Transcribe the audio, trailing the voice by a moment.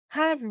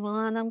Hi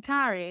everyone, I'm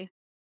Kari,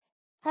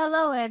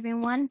 Hello,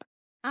 everyone.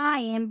 I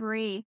am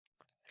Bree.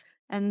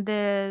 and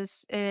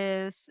this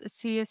is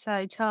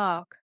CSI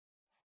Talk.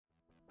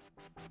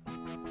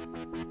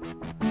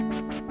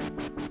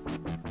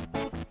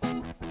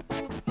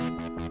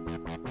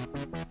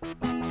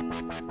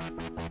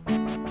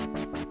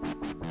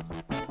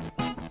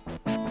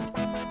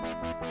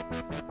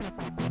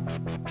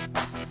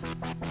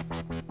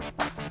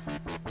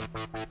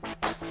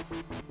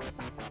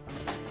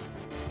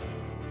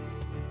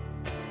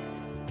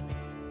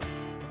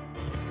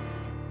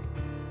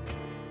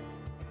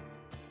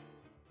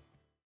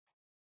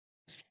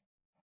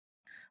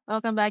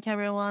 Welcome back,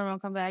 everyone.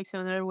 Welcome back to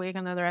another week,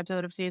 another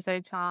episode of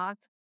CSI Talk.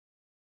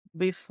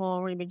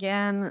 Before we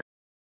begin,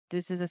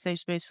 this is a safe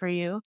space for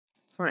you,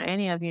 for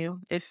any of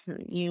you. If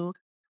you,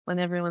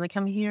 whenever you want to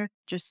come here,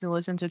 just to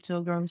listen to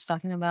two girls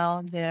talking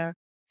about their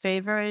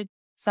favorite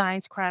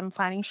science crime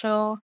fighting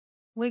show,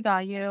 we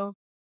got you.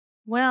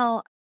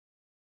 Well,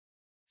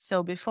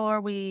 so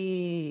before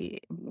we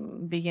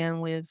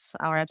begin with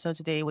our episode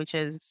today, which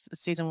is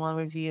season one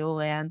review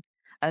and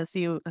a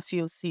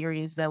few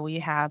series that we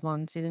have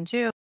on season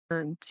two,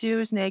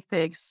 two snake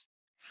peeks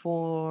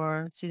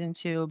for season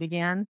two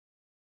began.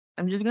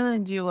 I'm just gonna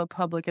do a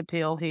public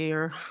appeal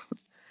here.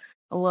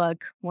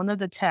 Look, one of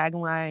the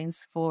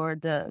taglines for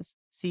the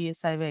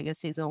CSI Vegas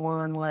season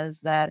one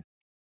was that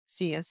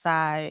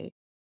CSI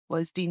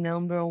was the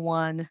number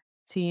one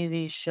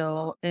TV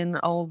show in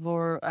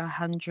over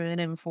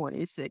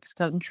 146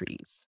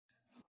 countries.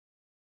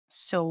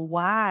 So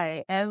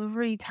why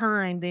every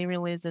time they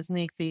release a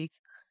sneak peek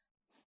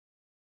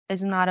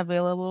is not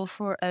available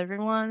for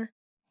everyone?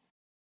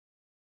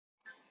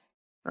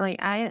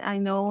 Like I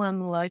know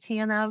I'm lucky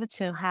enough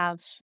to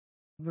have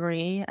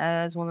Brie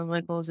as one of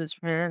my closest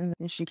friends,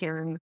 and she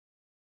can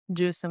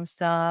do some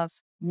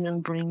stuff,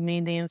 bring me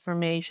the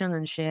information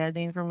and share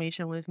the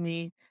information with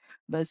me.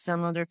 But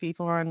some other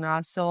people are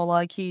not so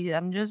lucky.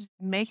 I'm just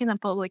making a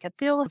public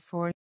appeal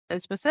for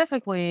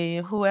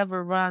specifically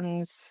whoever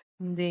runs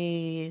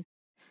the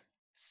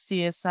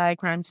CSI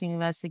Crime Scene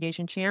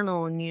Investigation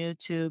channel on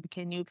YouTube.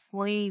 Can you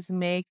please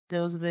make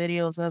those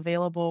videos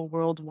available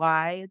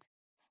worldwide?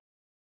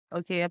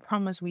 Okay, I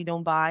promise we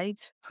don't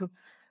bite. I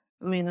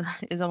mean,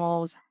 it's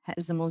almost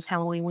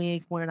Halloween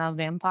week. We're not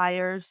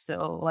vampires,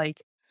 so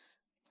like,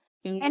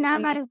 And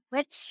I'm I not a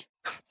witch.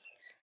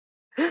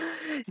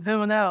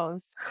 who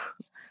knows?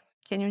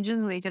 Can you just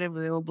make it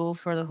available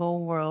for the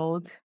whole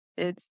world?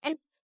 It's And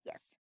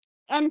yes.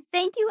 And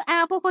thank you,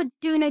 Apple, for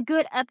doing a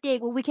good update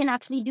where we can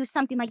actually do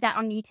something like that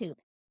on YouTube.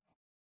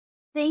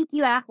 Thank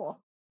you, Apple.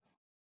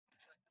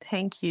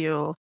 Thank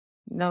you.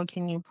 No,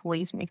 can you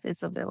please make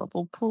this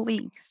available,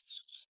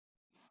 please?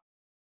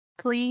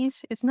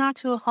 Please, it's not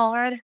too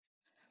hard.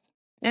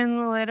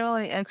 And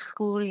literally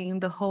excluding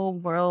the whole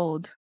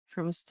world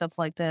from stuff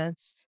like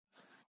this.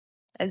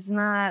 It's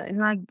not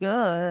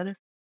good.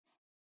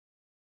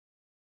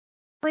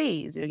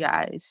 Please, you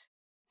guys.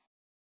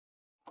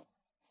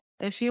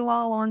 If you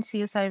all want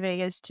CSI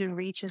Vegas to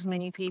reach as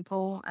many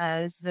people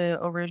as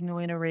the original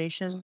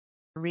iteration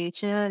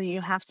reach it,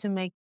 you have to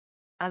make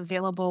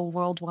available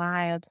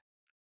worldwide,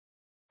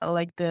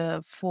 like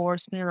the four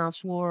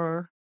spin-offs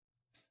were.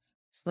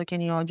 So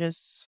can you all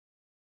just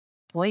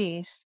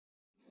please?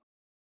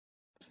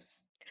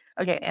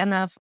 Okay,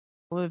 enough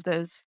with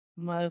this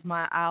with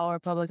my our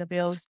public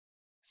appeals.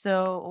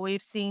 So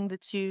we've seen the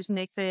two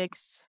sneak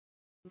peeks.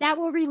 That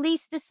will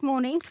release this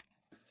morning.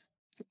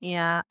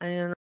 Yeah,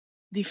 and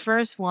the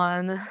first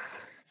one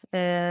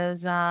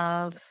is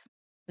of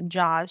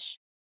Josh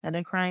at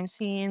a crime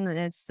scene.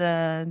 It's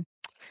the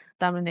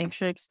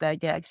dominatrix that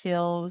get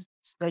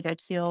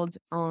killed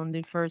on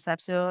the first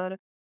episode.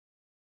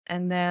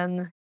 And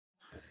then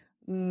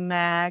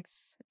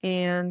Max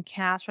and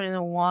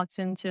Catherine walks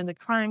into the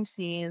crime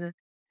scene,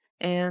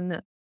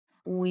 and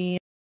we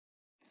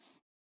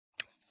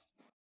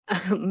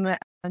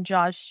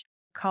Josh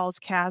calls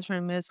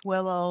Catherine Miss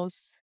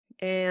Willows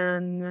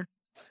and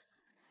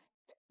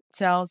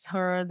tells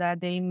her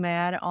that they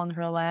met on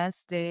her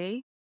last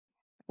day,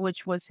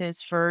 which was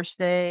his first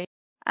day.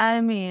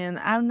 I mean,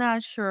 I'm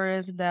not sure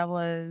if that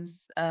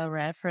was a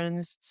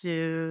reference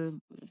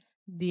to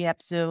the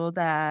episode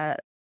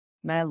that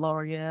Matt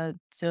Lauria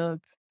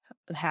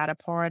had a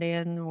part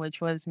in,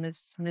 which was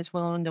Miss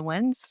Willow in the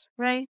Winds,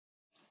 right?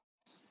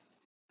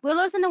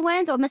 Willows in the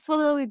Wind or Miss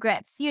Willow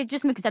Regrets. You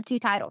just mixed up two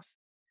titles.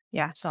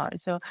 Yeah, sorry.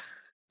 So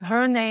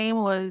her name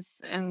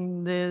was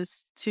in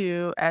these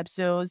two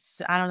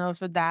episodes. I don't know if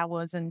that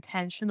was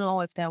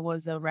intentional, if that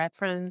was a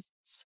reference,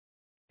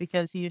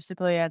 because he used to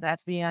play an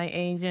FBI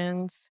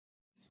agent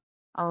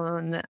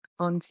on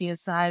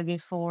CSI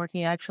before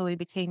he actually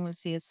became a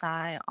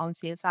CSI on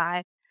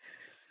CSI.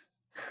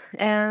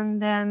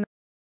 And then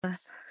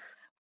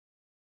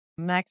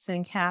Max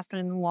and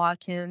Catherine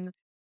walk into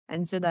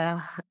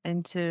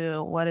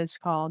what is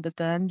called the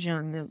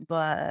dungeon,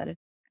 but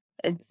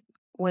it's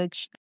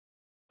which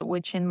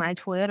which in my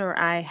Twitter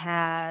I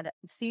had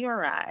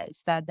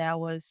theorized that that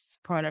was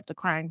part of the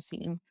crime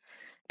scene.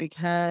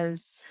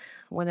 because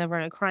whenever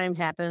a crime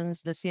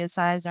happens, the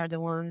CSIs are the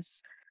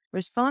ones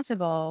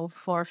responsible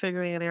for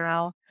figuring it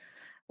out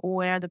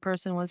where the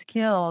person was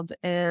killed,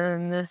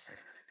 and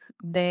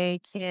they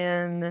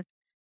can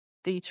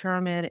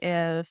determine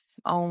if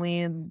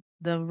only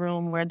the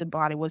room where the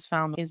body was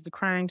found is the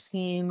crime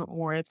scene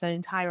or if the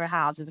entire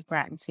house is the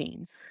crime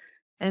scene.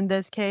 In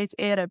this case,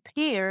 it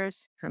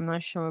appears, I'm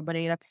not sure, but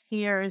it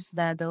appears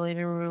that the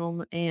living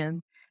room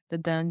and the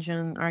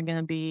dungeon are going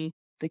to be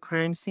the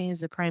crime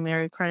scenes, the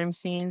primary crime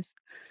scenes.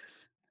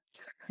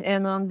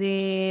 And on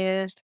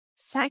the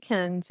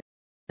second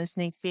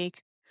sneak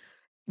peek,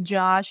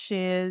 Josh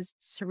is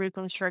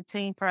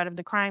reconstructing part of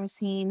the crime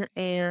scene,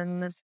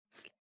 and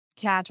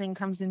Catherine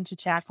comes in to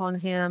check on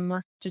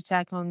him, to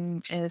check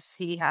on if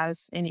he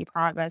has any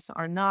progress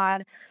or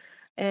not.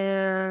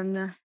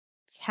 And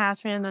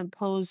Catherine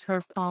pulls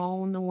her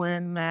phone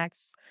when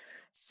Max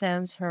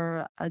sends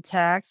her a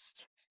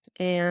text,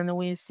 and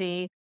we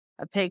see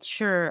a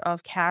picture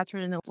of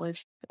Catherine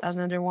with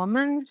another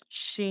woman.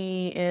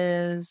 She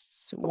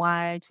is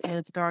white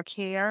and dark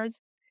haired,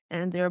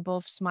 and they're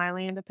both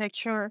smiling in the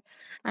picture.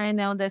 I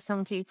know that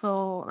some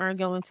people are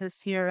going to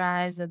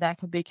theorize that that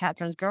could be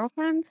Catherine's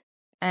girlfriend,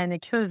 and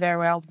it could very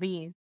well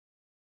be.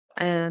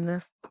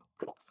 And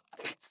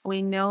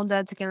we know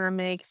that's gonna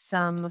make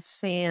some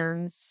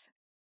fans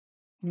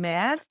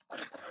mad,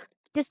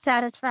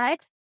 Dissatisfied.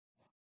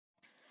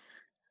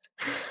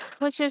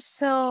 which is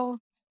so.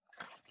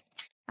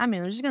 I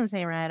mean, I'm just gonna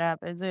say right up,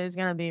 it's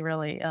gonna be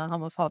really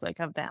homophobic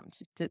of them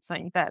to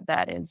think that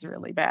that is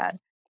really bad.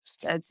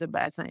 That's a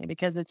bad thing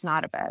because it's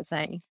not a bad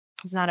thing.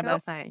 It's not a bad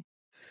Nope. thing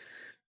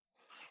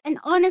And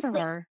for honestly,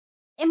 her.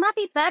 it might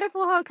be better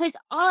for her because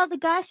all of the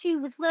guys she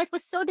was with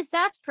was so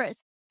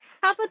disastrous.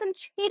 Half of them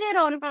cheated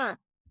on her.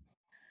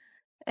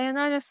 And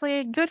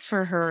honestly, good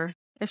for her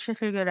if she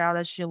figured out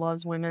that she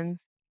loves women.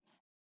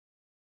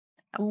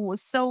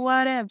 So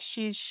what if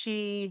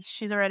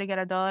she's already got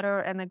a daughter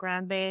and a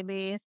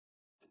grandbaby?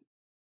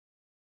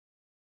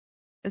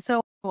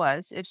 So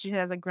what if she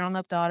has a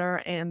grown-up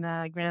daughter and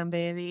a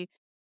grandbaby,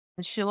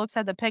 and she looks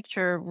at the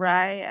picture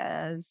right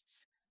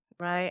as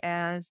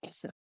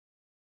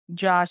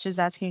Josh is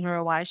asking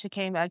her why she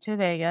came back to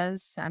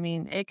Vegas. I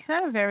mean, it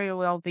could very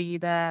well be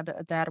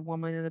that that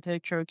woman in the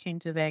picture came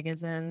to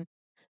Vegas and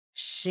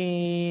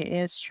she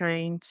is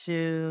trying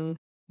to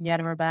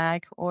get her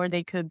back, or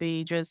they could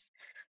be just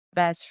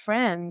best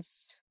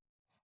friends,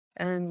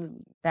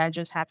 and that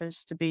just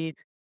happens to be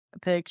a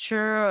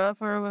picture of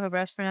her with her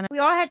best friend. We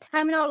all had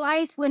time in our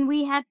lives when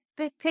we had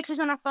pictures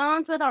on our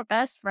phones with our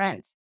best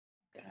friends.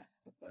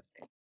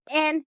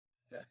 And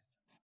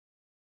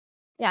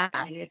yeah,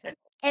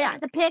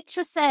 and the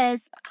picture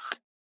says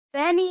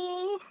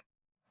Benny.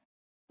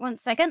 One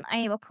second,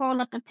 I will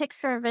pull up a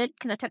picture of it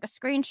because I took a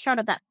screenshot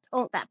of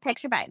that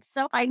picture by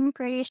itself. I'm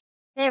pretty sure.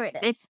 There it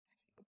is.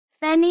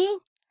 Benny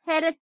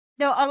headed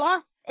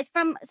it's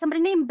from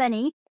somebody named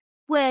Benny,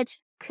 which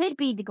could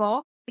be the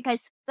girl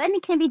because Benny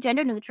can be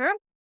gender neutral.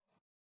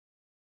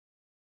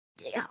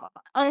 Yeah,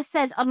 it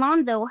says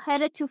Alonzo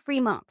headed to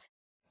Fremont.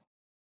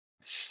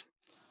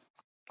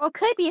 Or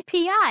could be a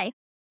PI.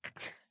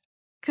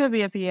 Could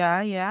be a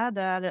PI, yeah.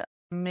 That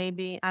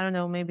maybe, I don't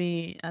know,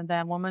 maybe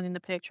that woman in the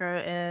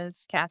picture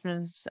is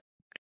Catherine's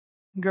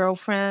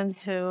girlfriend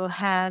who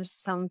had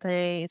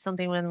something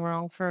went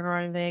wrong for her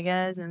in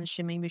Vegas, and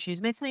maybe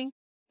she's missing,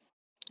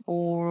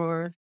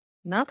 or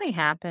nothing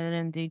happened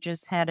and they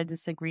just had a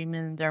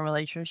disagreement in their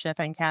relationship,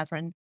 and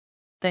Catherine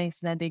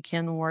thinks that they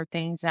can work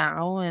things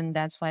out, and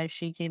that's why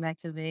she came back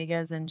to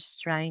Vegas and just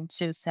trying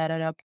to set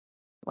it up.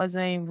 Was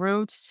a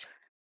roots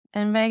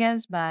in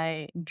Vegas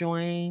by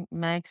joining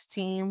Mac's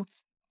team.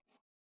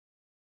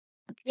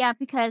 Yeah,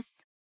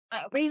 because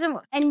reason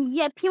and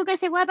yeah, people gonna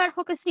say, what about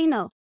her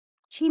casino?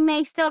 She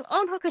may still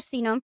own her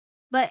casino,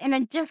 but in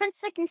a different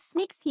second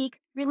sneak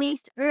peek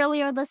released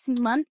earlier this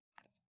month,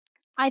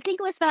 I think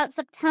it was about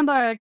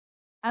September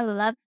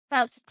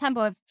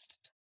 10th,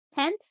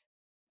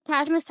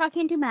 Catherine was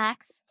talking to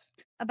Max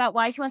about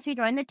why she wants to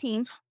join the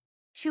team.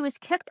 She was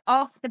kicked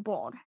off the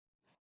board.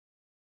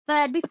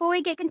 But before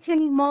we get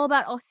continuing more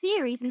about our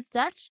theories and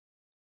such,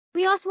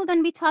 we also are going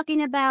to be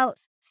talking about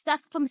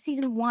stuff from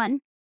season 1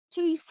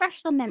 to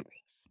refresh the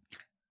memories.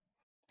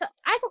 So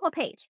I have a whole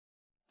page.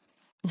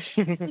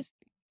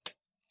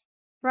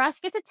 Ross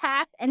gets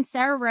attacked and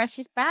Sarah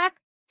rushes back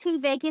to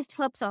Vegas to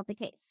help solve the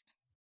case.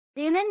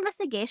 During an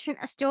investigation,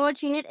 a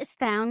storage unit is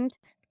found,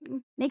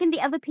 making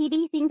the other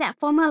PD think that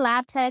former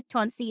lab tech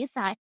on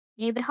CSI,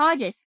 David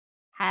Hodges,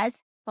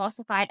 has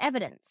falsified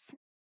evidence.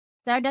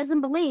 Sarah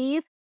doesn't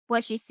believe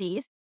what she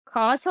sees,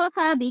 calls her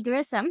hubby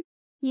Grissom.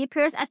 He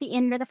appears at the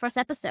end of the first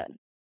episode.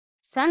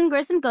 Son and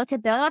Grissom go to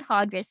bail out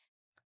Hodges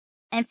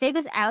and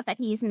figures out that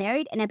he is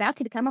married and about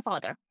to become a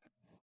father.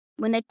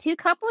 When the two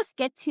couples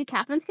get to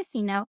Catherine's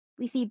casino,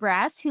 we see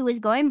Brass, who is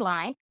going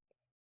blind,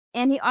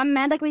 and he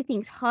automatically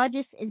thinks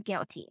Hodges is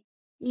guilty.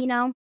 You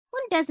know,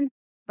 when doesn't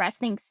Brass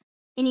thinks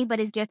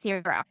anybody's guilty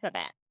after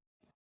that?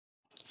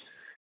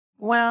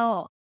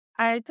 Well,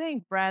 I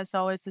think Brass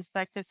always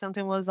suspected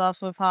something was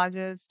off with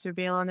Hodges, to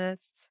be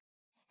honest.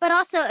 But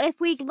also, if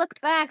we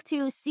look back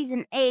to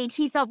season 8,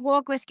 he thought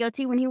Walker was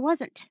guilty when he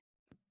wasn't.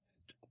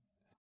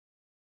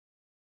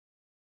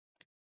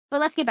 But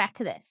let's get back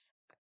to this.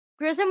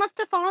 Grissom wants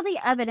to follow the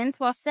evidence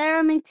while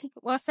Sarah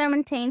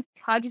maintains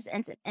Hodges'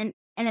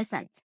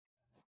 innocence.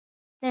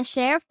 The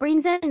sheriff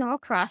brings in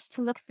Norcross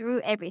to look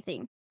through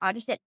everything.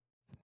 Hodges did.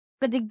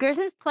 But the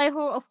Grissoms play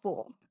her a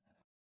fool.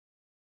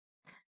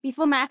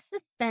 Before Max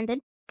is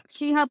suspended,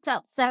 she helps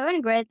out Sarah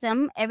and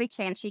Grissom every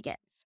chance she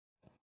gets.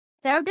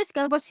 Sarah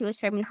discovers who is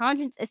framing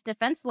Hodges is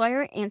defense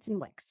lawyer Anson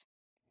Wicks.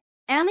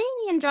 Ellie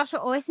and Josh are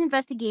always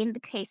investigating the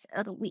case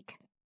of the week.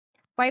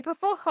 Right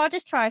before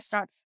Hodges' trial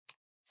starts,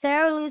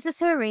 Sarah loses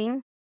her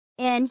ring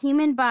and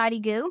human body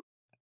goo,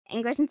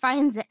 and Grissom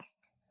finds it.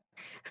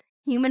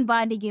 Human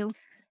body goo.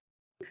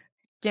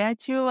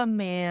 Get you a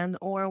man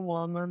or a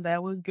woman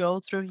that would go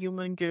through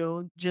human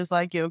goo just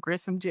like Gil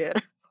Grissom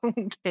did.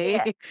 Okay?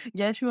 Yeah.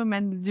 Get you a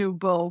man to do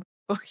both.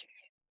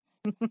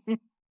 Okay.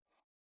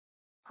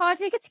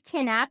 Hodges gets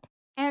kidnapped,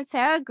 and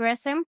Sarah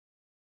Grissom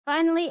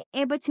finally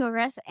able to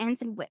arrest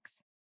Anson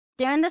Wicks.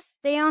 During the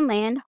stay on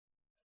land,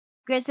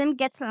 Grissom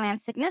gets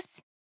land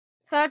sickness.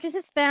 Hodges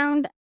is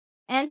found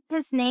and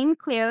his name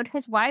cleared.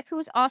 His wife,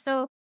 who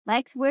also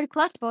likes weird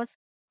collectibles,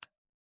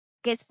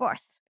 gets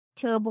forced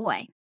to a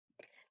boy.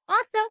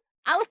 Also,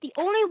 I was the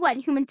only one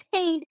who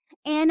maintained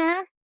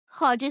Anna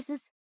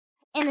Hodges'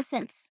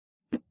 innocence.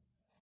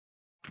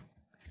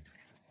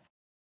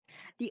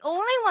 The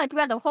only one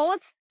throughout the whole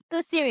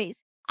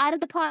series out of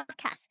the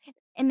podcast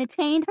and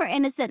maintained her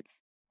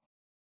innocence.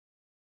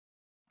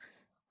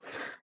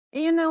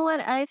 You know what?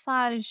 I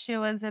thought she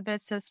was a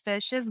bit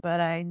suspicious, but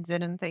I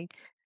didn't think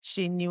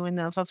she knew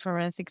enough of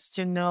forensics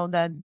to know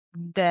that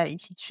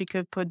she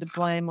could put the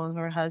blame on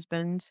her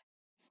husband.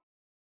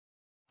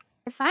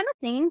 The final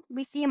thing,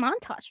 we see a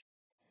montage.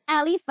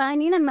 Ellie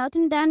finding a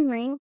melting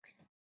down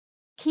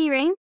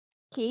key,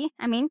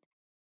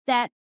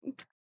 that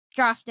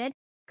Josh did,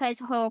 because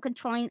her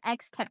controlling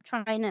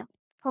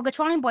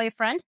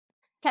boyfriend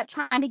kept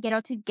trying to get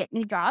her to get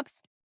new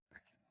jobs.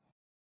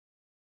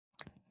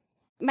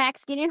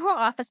 Max getting her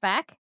office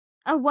back.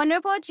 A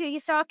wonderful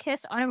G-star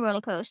kiss on a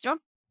roller coaster.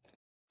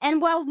 And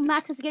while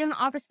Max is getting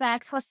her office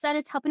back, her son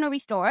is helping her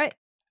restore it.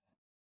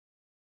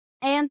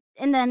 And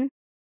then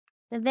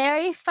the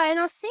very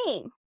final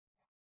scene,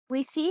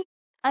 we see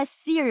a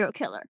serial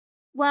killer.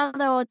 While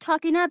they were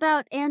talking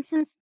about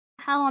Anson's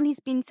how long he's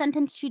been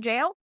sentenced to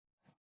jail,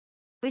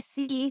 we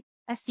see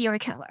a serial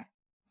killer.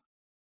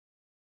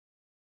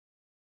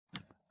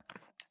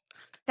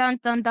 Dun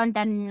dun dun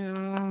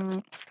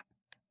dun.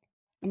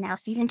 And now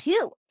season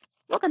 2,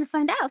 we're going to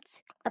find out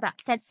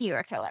about said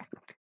serial killer,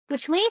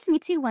 which leads me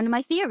to one of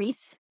my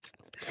theories.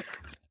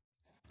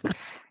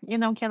 You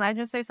know, can I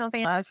just say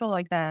something? I feel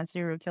like that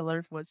serial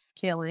killer was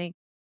killing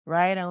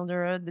right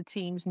under the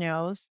team's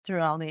nose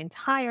throughout the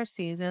entire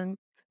season.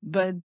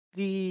 But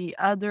the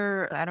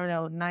other, I don't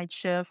know, night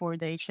shift or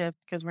day shift,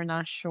 because we're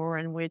not sure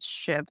in which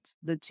shift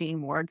the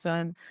team works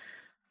on,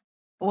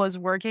 was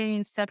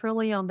working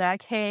separately on that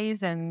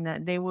case,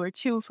 and they were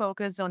too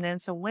focused on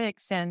Anson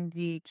Wicks and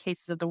the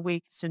cases of the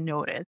week to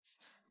notice.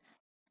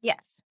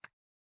 Yes.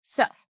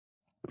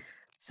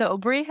 So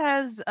Brie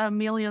has a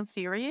million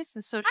theories,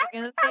 so she's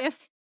gonna say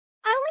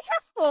I only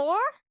have 4.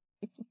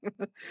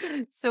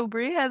 So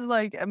Brie has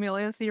like a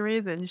million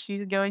theories, and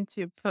she's going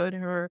to put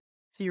her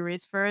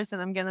theories first,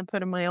 and I'm gonna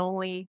put in my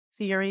only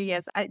theory.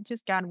 Yes, I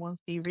just got one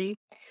theory.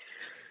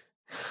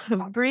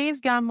 Bree's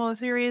got more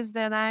theories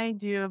than I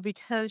do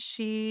because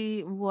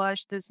she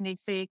watched the sneak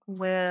peek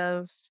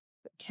with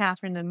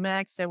Catherine and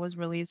Max that was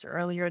released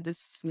earlier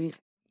this week.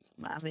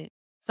 I mean,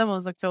 some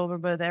was October,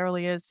 but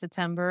earlier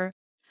September.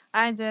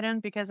 I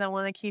didn't because I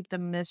want to keep the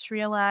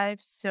mystery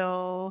alive.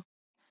 So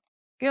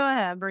go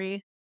ahead,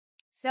 Bree.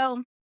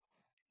 So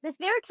the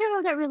serial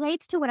killer that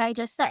relates to what I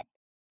just said.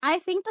 I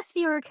think the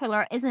serial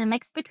killer is a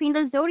mix between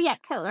the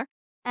Zodiac killer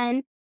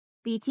and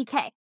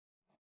BTK.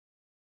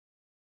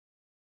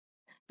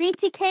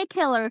 BTK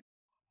killer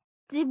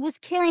was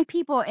killing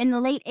people in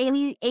the late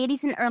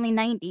 80s and early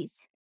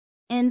 90s.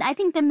 And I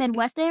think the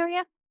Midwest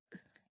area.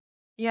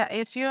 Yeah,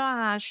 if you're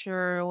not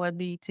sure what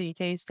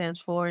BTK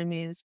stands for, it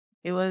means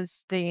it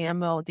was the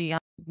MO, the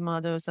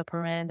modus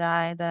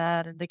operandi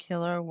that the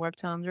killer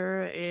worked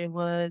under. It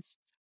was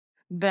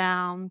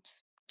bound,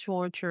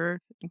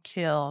 torture, and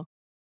kill.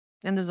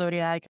 And the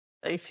Zodiac,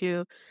 if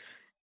you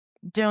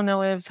don't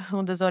know if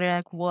who the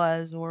Zodiac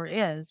was or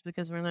is,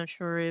 because we're not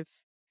sure if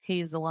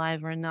he's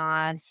alive or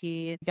not.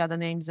 He got the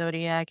name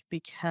Zodiac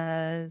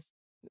because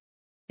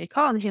he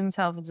called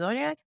himself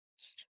Zodiac.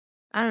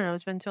 I don't know.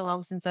 It's been too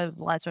long since I've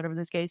last heard of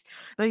this case.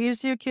 But he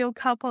used to kill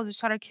couples. He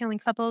started killing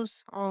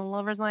couples on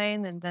Lover's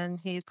Lane, and then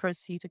he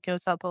proceeded to kill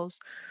couples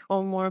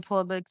on more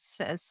public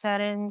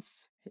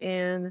settings.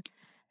 And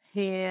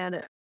he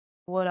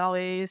would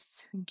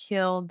always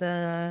kill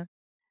the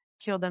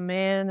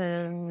man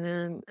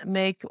and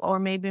make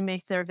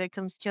their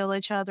victims kill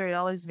each other. It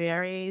always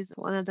varies.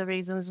 One of the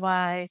reasons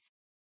why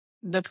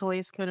the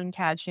police couldn't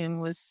catch him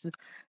was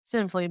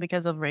simply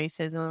because of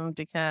racism,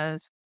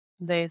 because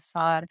they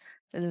thought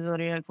the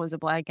Zodiac was a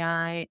black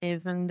guy,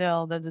 even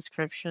though the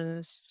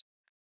descriptions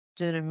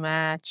didn't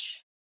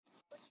match.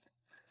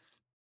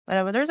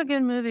 Whatever. There's a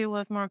good movie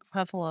with Mark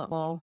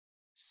Ruffalo,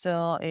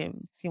 so if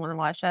you want to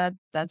watch that,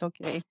 that's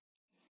okay.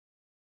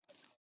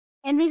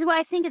 And the reason why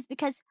I think it's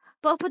because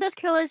both of those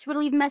killers would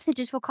leave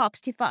messages for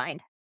cops to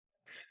find.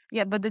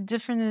 Yeah, but the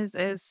difference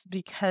is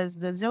because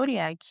the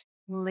Zodiac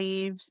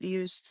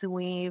used to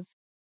leave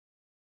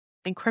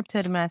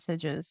encrypted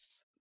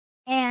messages.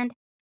 And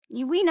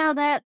we know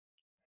that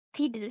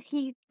he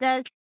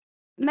does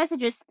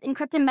messages,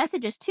 encrypted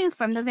messages too,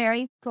 from the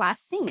very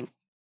last scene.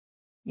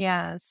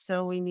 Yeah,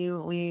 so we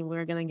knew we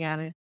were gonna get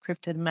a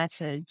encrypted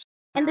message.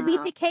 And the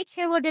BTK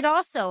killer did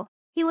also.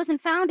 He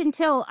wasn't found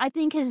until I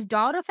think his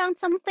daughter found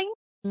something.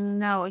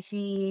 No, I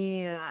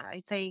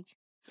think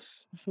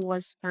he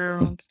was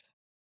found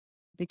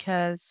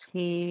because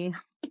he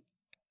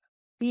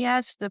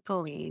asked the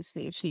police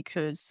if he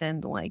could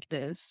send like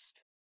this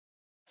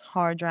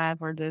hard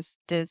drive or this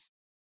disk,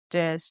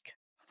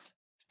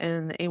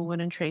 and it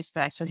wouldn't trace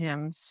back to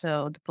him.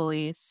 So the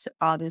police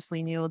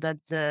obviously knew that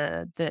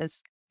the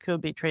disk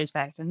could be traced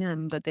back to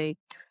him, but they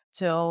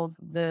told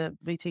the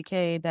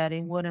BTK that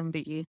it wouldn't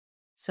be.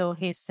 So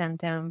he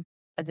sent them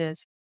a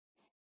disk,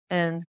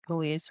 and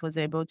police was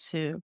able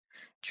to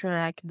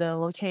track the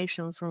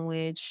location from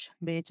which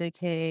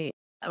BTK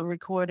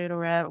recorded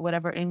or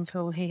whatever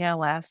info he had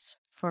left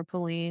for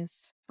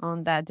police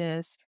on that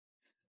disk.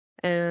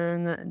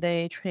 And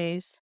they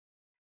traced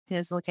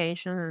his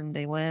location, and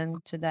they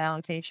went to that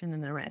location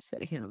and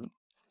arrested him.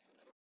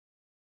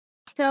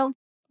 So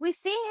we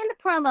see in the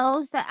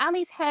promos that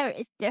Ali's hair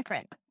is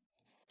different.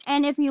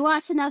 And if you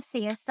watch enough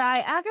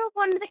CSI, after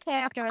one of the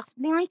characters,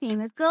 mainly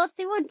females, go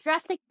through a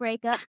drastic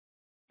breakup,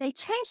 they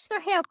change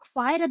their hair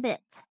quite a bit.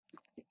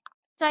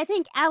 So I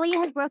think Ali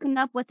has broken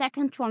up with that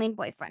controlling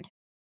boyfriend.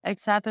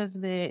 Except if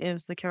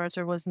the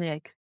character was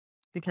Nick,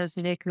 because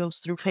Nick goes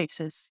through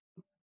phases.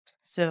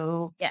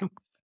 So yeah.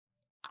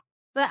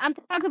 But I'm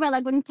talking about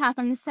like when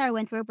Catherine and Sarah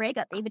went through a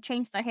breakup, they would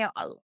change their hair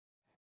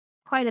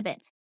quite a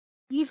bit.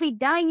 Usually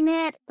dyeing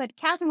it, but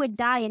Catherine would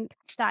dye and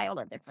style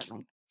it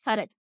differently. Cut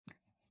it.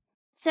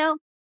 So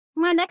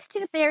my next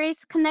two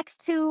theories connects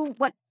to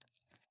what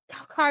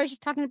Kara is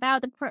talking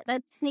about,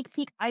 the sneak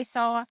peek I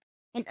saw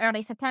in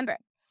early September.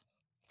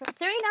 So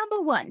theory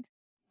number one.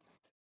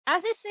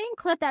 As they see in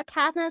clip that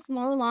Catherine is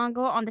no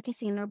longer on the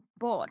casino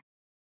board.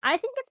 I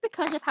think it's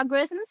because of how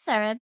Grissom and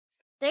Sarah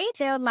stayed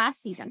there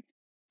last season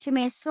to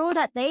make sure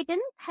that they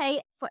didn't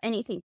pay for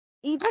anything,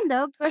 even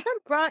though Grissom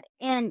brought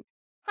in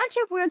a bunch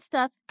of weird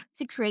stuff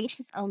to create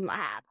his own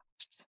lab.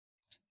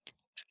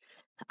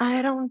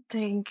 I don't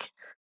think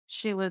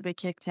she would be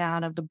kicked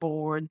out of the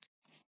board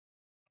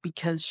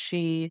because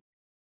she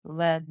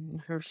let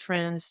her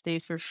friends stay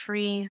for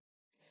free.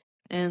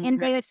 And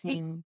they would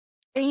be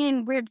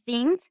in weird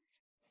things.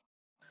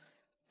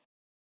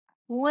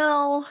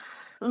 Well,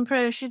 I'm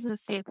pretty sure she's a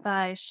safe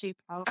guy. She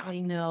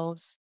probably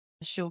knows.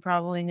 She'll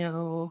probably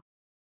know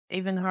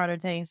even harder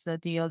things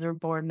that the other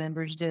board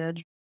members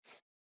did.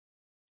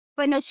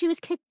 But no, she was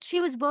kicked. She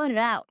was voted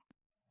out.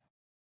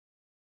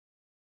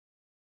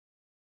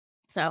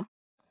 So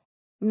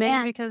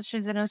maybe because she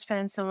didn't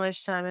spend so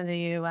much time in the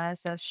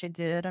U.S. as she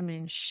did. I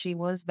mean, she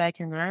was back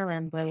in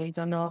Ireland, but we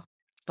don't know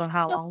for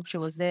how long she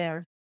was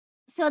there.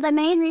 So the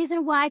main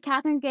reason why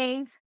Catherine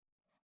gave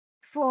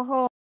for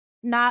her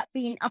not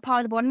being a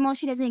part of the board anymore,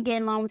 she doesn't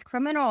get along with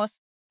criminals.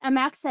 And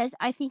Max says,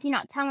 I think you're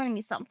not telling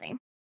me something.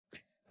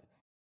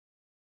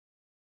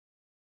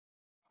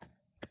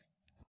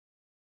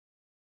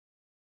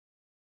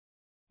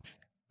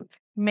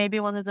 Maybe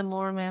one of the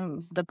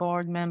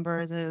board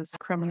members is a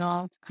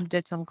criminal who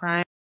did some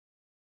crime.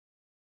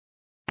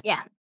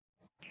 Yeah.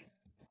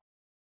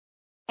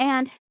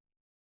 And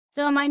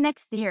so my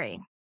next theory.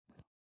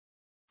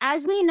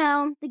 As we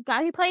know, the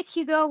guy who played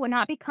Hugo will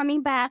not be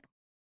coming back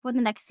for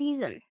the next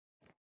season.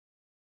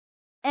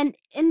 And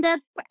in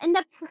the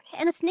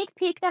sneak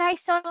peek that I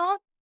saw,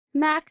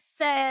 Max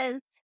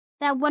says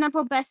that one of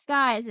her best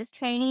guys is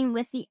training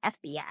with the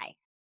FBI.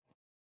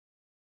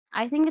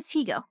 I think it's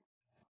Hugo.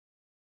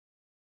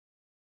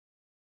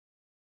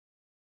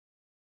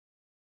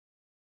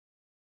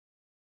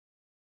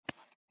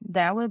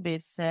 That would be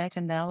sick,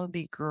 and that would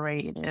be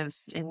great.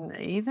 And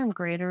even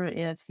greater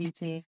if he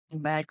came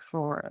back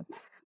for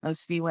a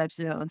few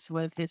episodes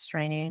with his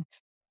training.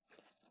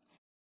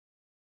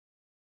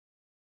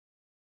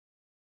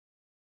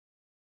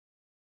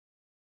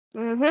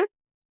 Mm-hmm.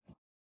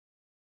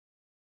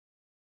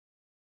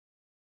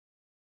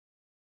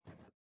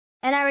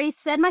 And I already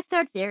said my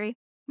third theory.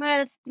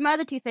 My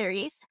other two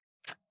theories.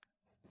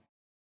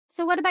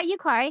 So what about you,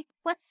 Clary?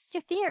 What's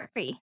your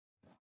theory?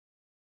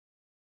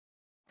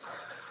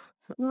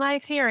 My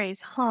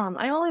theories,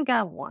 I only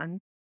got one.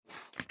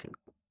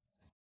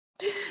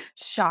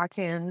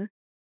 Shocking.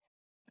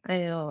 I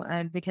know,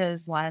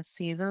 because last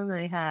season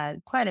I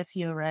had quite a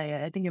few, right?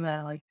 I think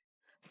about like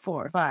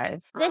 4 or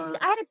 5. I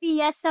had to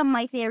BS some of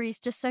my theories,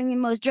 just so you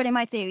know, majority of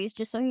my theories,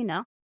 just so you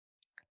know.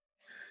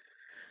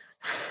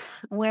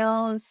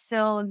 Well,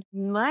 so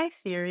my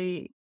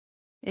theory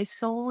is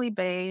solely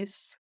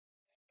based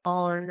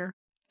on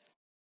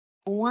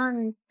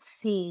one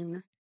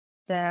scene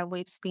that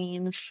we've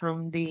seen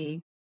from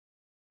the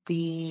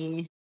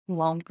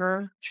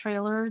longer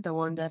trailer, the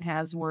one that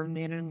has 1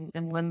 minute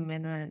and 1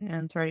 minute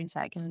and 30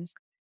 seconds.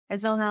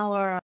 It's on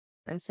our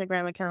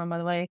Instagram account, by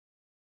the way.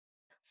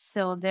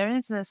 So there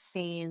is a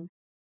scene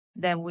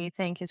that we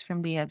think is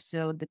from the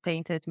episode The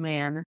Painted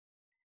Man,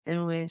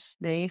 in which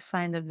they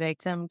find the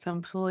victim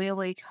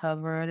completely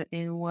covered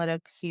in what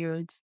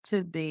appeared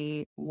to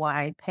be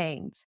white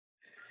paint.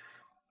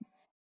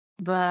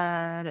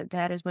 But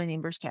that is my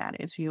neighbor's cat.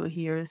 If you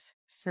hear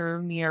Sir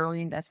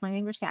meowing, that's my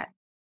neighbor's cat.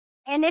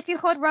 And if you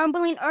heard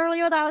rumbling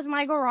earlier, that was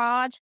my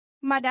garage.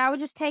 My dad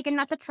was just taking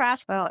out the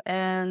trash. Well,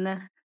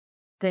 and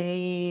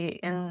they're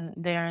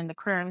in the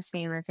crime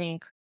scene, I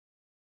think.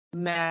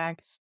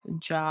 Max,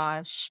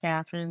 Josh,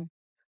 Catherine,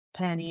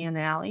 Penny, and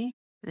Allie.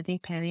 I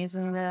think Penny is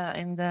in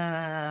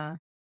the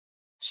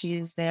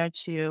she's there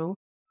too.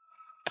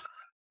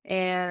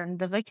 And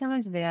the victim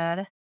is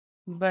dead,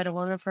 but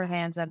one of her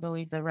hands, I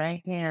believe the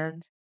right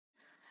hand,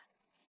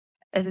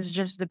 it is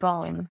just the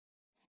bone.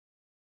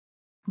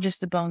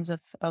 Just the bones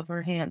of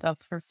her hand, of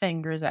her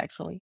fingers,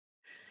 actually.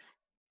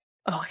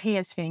 Oh, he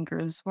has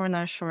fingers. We're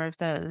not sure if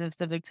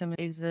the victim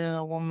is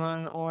a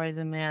woman or is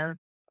a man.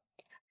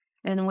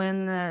 And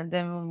when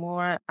the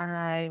more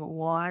I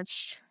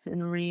watched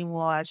and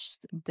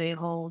rewatched the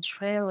whole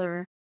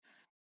trailer,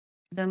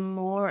 the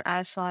more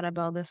I thought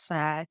about the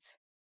fact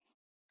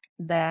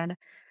that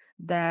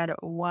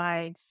that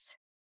white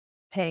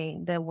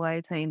paint, the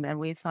white paint that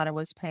we thought it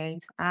was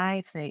paint,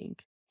 I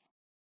think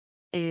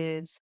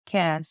is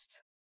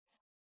cast.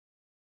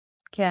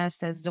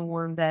 Cast as the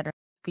word that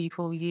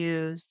people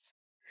use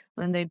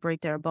when they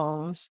break their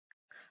bones.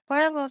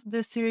 Part of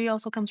this theory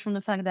also comes from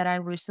the fact that I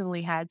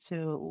recently had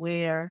to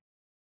wear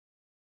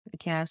a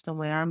cast on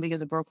my arm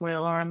because I broke my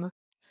arm.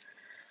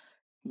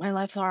 My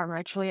left arm,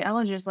 actually. I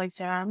was just like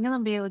Sarah. I'm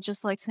gonna be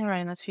just like Sarah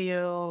in a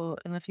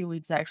few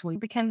weeks, actually,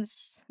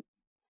 because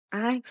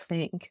I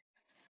think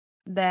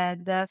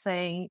that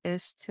thing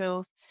is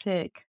too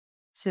thick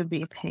to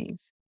be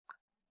paint.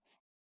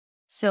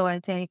 So I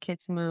think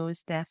it's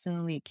most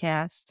definitely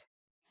cast.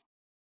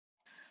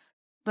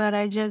 But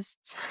I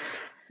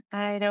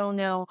don't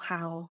know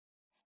how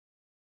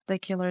the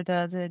killer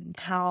does it,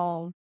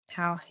 how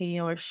he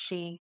or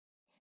she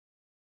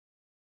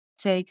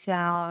takes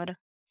out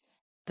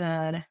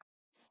the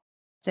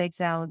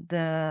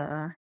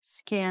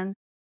skin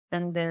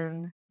and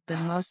then the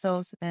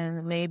muscles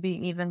and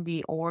maybe even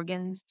the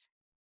organs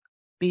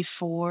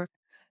before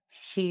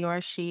he or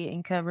she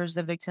uncovers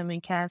the victim in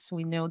cast.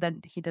 We know that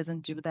he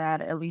doesn't do that,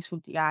 at least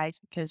with the eyes,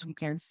 because we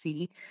can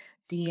see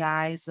the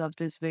eyes of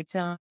this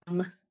victim.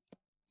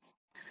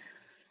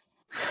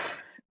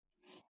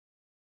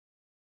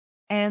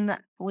 And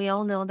we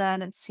all know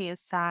that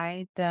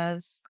CSI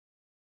does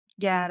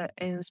get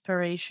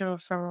inspiration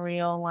from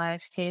real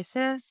life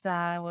cases.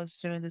 I was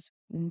doing this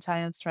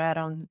entire thread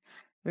on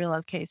real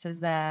life cases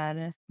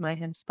that might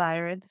have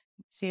inspired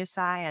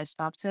CSI. I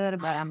stopped it,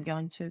 but I'm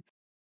going to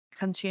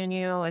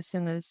continue as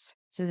soon as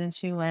season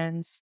 2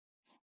 ends.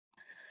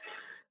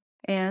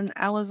 And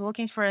I was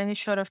looking for any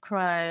sort of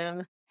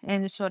crime,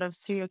 any sort of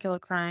serial killer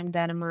crime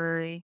that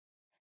Murray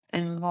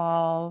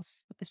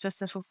involves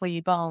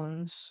specifically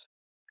bones,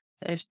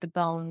 if the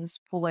bones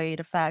played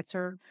a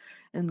factor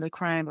in the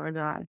crime or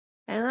not.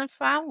 And I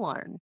found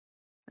one,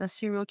 a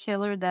serial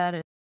killer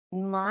that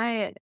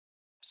might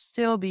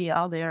still be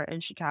out there in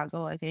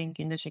Chicago, I think,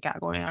 in the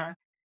Chicago area.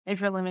 If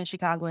you're living in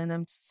Chicago and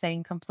I'm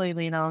saying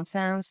completely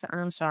nonsense,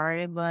 I'm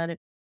sorry, but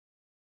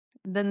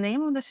the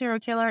name of the serial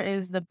killer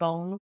is the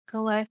Bone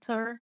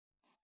Collector.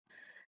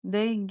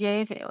 They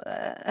gave,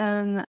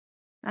 and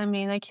I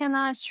mean, I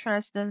cannot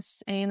stress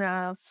this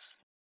enough.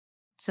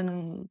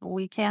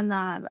 We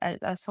cannot,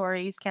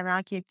 authorities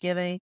cannot keep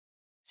giving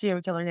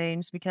serial killer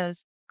names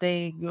because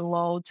they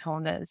gloat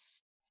on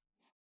this.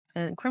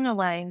 And Criminal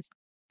Minds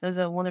does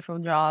a wonderful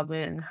job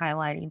in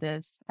highlighting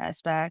this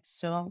aspect.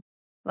 So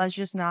let's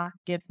just not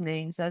give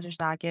names. Let's just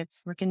not give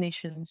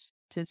recognitions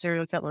to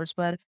serial killers.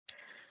 But,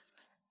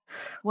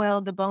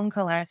 well, the Bone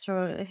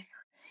Collector,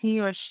 he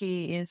or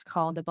she is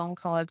called the Bone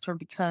Collector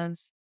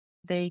because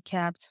they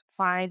kept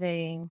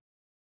finding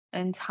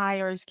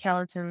entire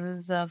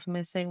skeletons of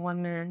missing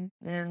women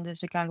in the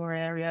Chicago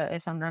area,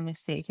 if I'm not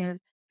mistaken.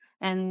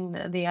 And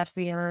the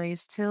FBI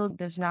still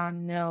does not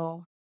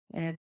know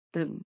if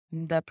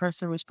the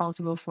person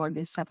responsible for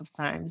this type of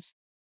crimes,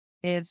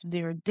 if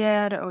they're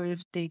dead or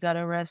if they got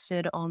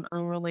arrested on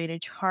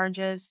unrelated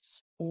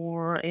charges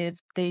or if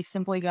they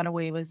simply got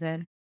away with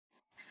it.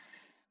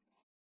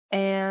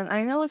 And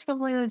I know it's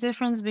completely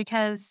different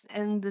because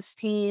in the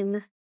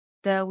scene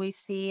that we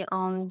see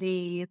in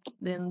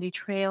the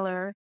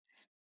trailer,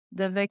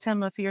 the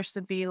victim appears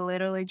to be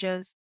literally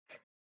just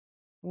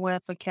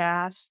with a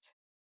cast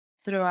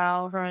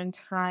throughout her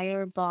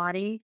entire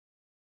body.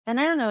 And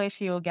I don't know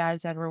if you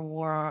guys ever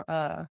wore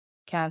a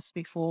cast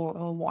before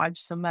or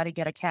watched somebody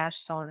get a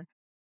cast on.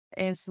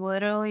 It's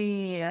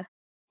literally,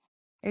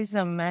 it's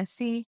a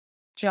messy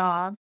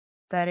job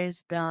that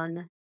is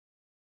done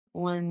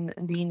when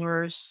the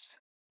nurse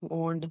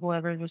or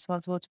whoever is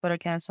responsible to put a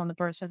cast on the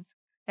person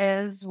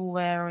is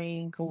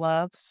wearing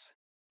gloves.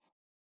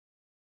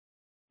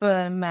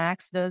 But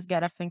Max does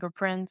get a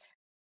fingerprint.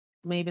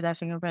 Maybe that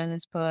fingerprint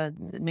is put,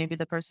 maybe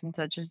the person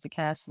touches the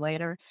cast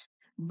later.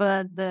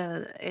 But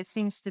it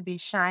seems to be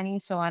shiny,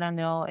 so I don't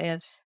know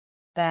if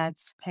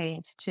that's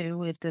paint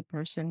too, if the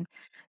person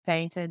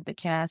painted the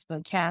cast,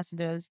 but cast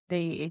does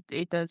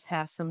it does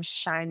have some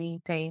shiny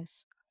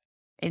things.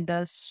 It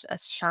does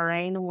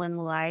shine when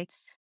light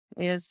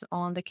is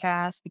on the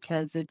cast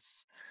because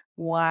it's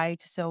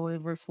white, so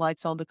it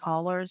reflects all the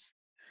colors.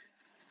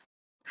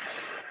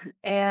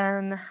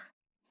 And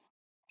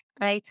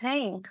I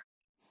think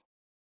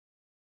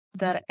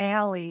that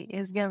Ellie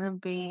is gonna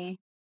be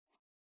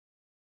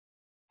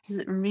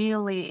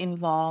really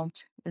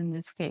involved in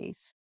this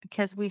case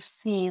because we've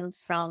seen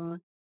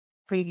from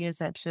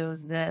previous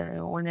episodes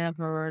that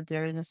whenever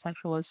there is a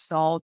sexual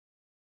assault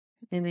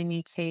in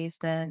any case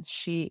that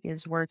she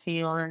is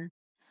working on,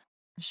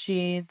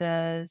 it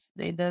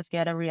does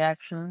get a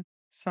reaction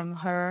from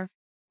her.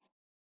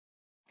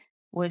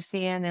 We've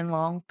seen in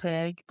Long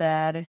Pig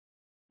that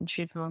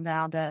she found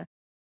out that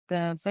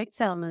the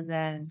victim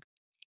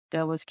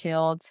that was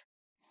killed,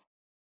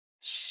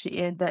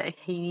 that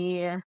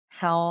he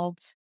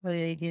helped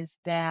with his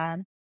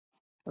dad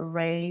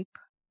rape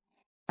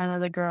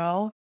another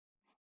girl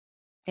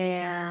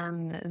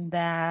and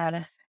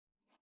that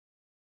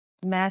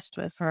messed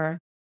with her.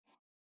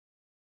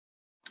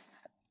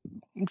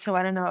 So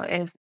I don't know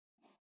if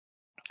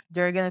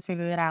they're gonna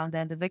figure it out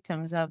that the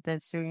victims of the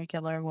serial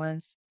killer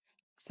was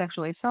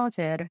sexually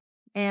assaulted.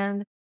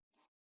 And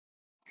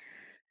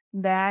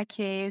that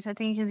case, I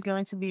think, is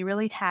going to be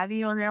really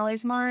heavy on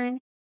Ellie's mind.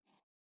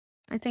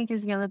 I think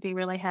it's gonna be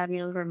really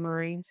heavy on her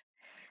mind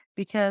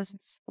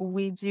because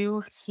we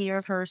do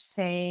hear her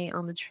say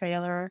on the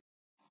trailer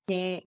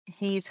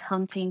he's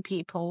hunting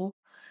people.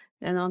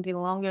 And on the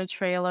longer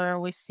trailer,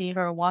 we see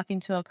her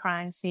walking to a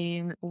crime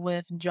scene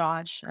with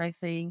Josh, I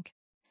think.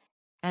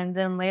 And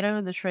then later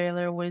in the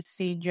trailer, we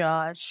see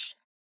Josh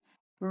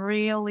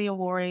really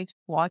worried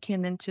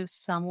walking into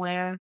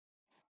somewhere.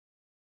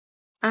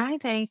 I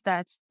think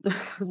that's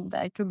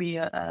that could be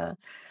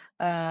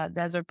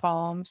Desert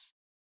Palms,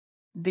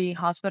 the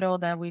hospital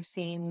that we've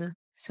seen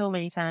so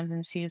many times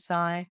in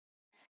CSI.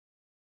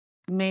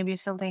 Maybe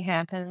something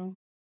happened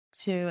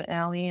to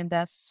Ellie, and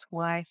that's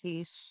why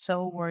he's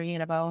so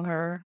worried about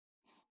her.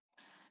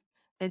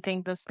 I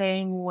think the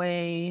same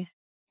way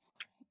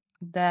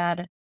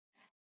that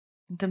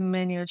the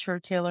miniature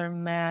killer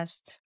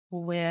messed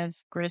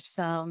with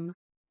Grissom,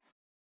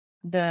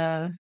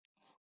 the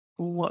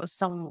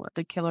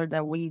the killer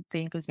that we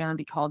think is gonna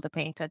be called the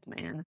Painted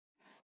Man,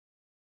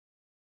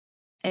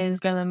 is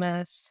gonna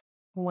mess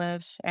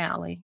with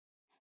Allie.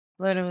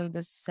 Literally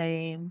the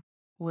same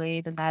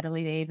way that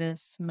Natalie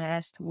Davis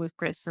messed with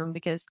Grissom,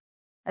 because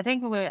I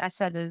think I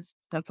said this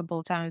a couple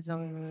of times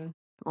on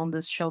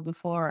this show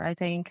before. I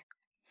think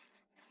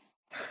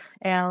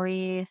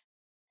Allie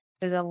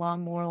is a lot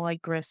more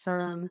like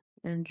Grissom,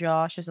 and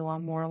Josh is a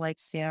lot more like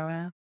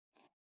Sarah.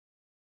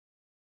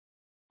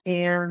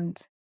 And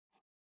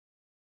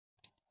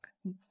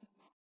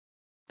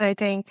I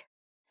think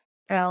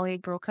Allie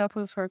broke up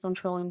with her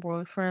controlling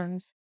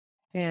boyfriend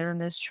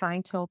and is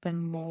trying to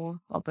open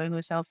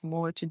herself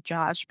more to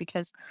Josh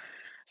because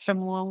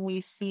from what we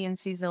see in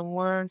season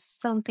 1,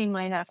 something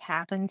might have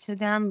happened to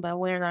them, but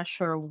we're not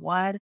sure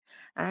what.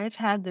 I've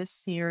had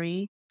this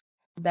theory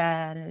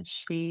that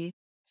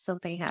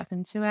something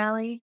happened to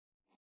Allie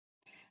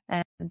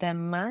and that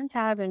might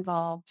have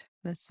involved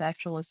the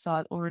sexual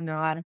assault or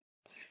not.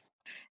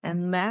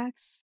 And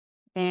Max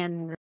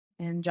and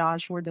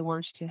Josh were the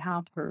ones to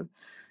help her.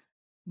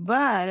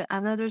 But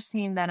another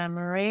scene that I'm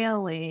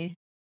really,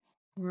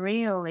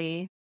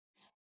 really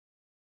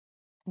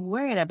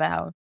worried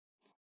about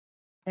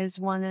is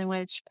one in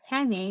which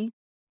Penny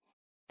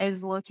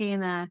is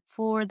looking at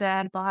 4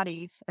 dead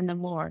bodies in the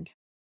morgue.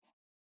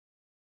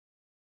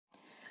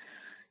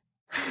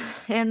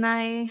 And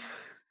I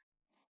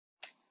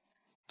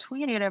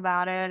tweeted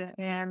about it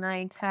and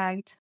I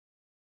tagged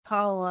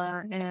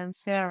Paula and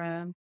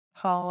Sarah.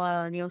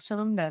 Paula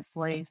Nielsen that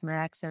plays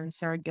Max and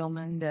Sarah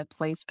Gilman that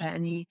plays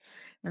Penny.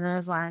 And I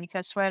was like,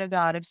 I swear to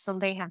God, if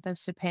something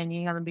happens to Penny,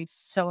 I'm gonna be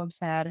so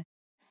upset.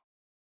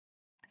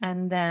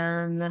 And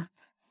then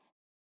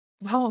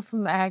both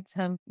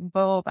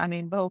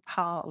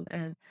Paul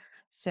and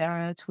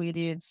Sarah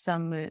tweeted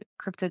some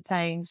cryptid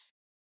things.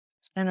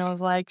 And I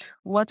was like,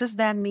 what does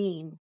that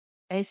mean?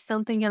 Is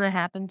something gonna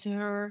happen to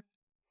her?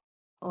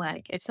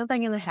 Like, is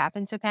something gonna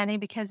happen to Penny?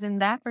 Because in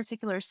that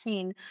particular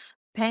scene,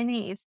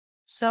 Penny is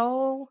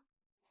so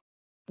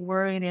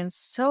worried and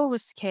so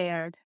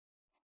scared.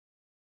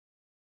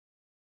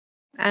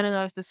 I don't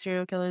know if the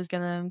serial killer is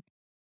gonna,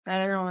 I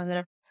don't know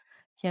whether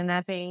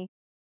kidnapping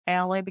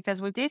Ellie, because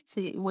we did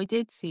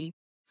see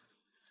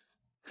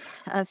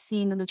a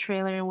scene in the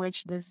trailer in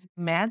which this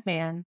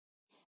madman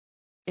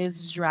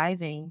is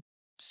driving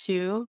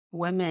two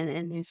women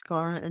in his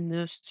car, and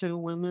those two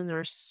women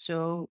are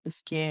so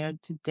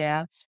scared to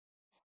death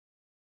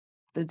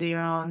that they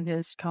are on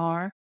his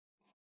car.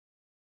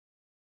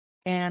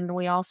 And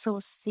we also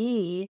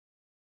see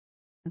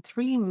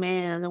three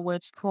men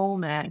with skull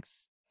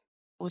maxes,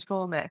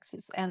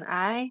 and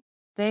I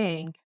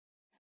think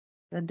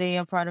that they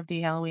are part of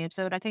the Halloween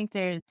episode. I think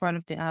they're part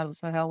of the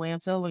Halloween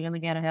episode. We're gonna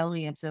get a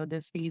Halloween episode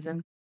this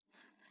season.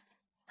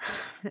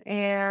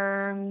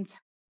 And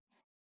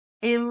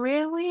it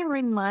really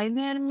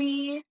reminded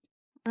me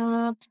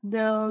of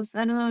those.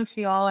 I don't know if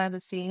you all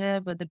haven't seen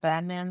it, but the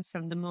Batman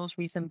from the most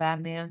recent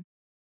Batman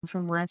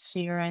from last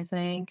year, I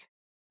think.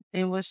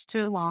 It was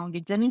too long.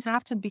 It didn't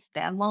have to be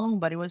that long,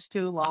 but it was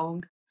too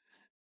long.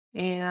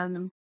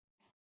 And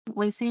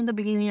we see in the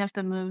beginning of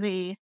the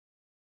movie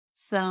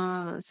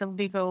some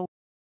people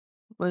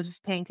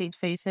with painted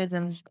faces,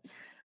 and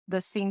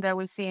the scene that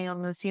we see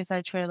on the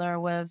CSI trailer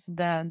was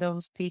that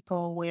those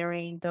people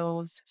wearing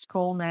those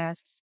skull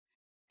masks.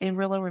 It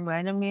really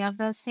reminded me of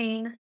that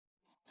scene.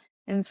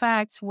 In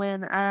fact,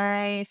 when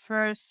I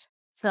first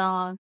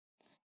saw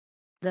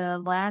the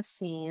last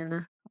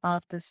scene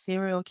of the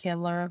serial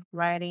killer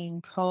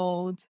writing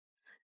code,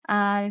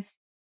 I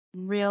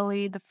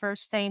really, the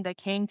first thing that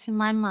came to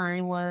my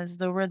mind was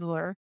the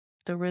Riddler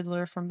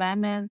from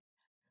Batman.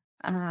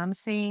 I'm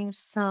seeing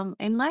some,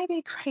 it might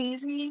be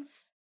crazy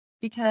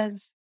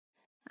because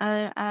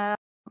I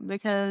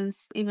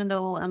because even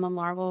though I'm a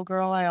Marvel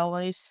girl, I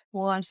always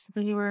watch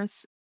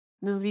superheroes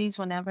movies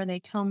whenever they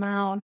come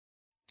out.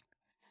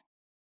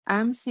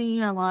 I'm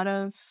seeing a lot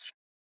of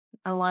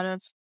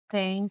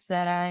things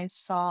that I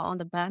saw on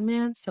the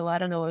Batman, so I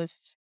don't know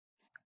if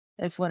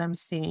what I'm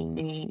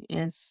seeing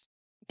is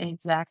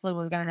exactly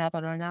what's gonna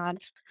happen or not.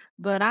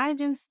 But I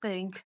just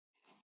think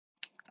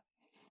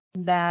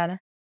that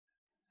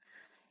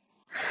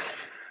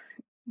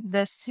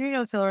the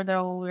serial killer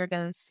that we're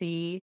gonna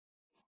see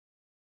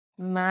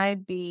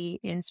might be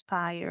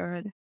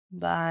inspired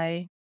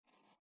by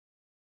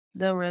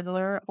the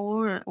Riddler,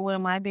 or we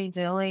might be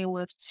dealing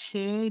with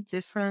two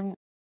different,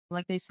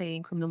 like they say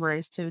in criminal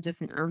minds, two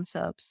different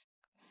concepts.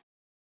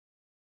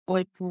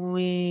 Like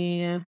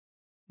maybe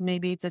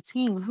it's a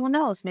team. Who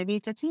knows? Maybe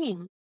it's a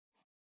team.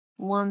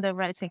 One that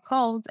writes a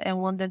code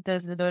and one that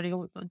does the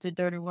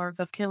dirty work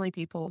of killing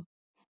people.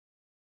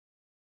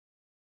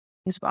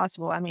 It's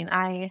possible. I mean,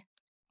 I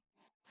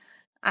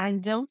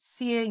don't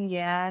see it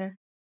yet.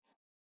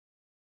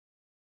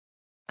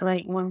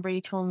 Like when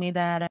Bree told me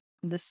that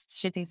this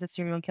she thinks the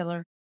serial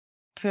killer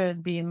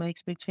could be a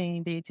mix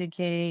between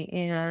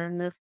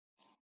BTK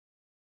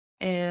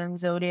and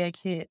Zodiac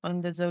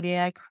on the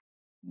Zodiac.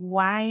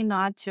 Why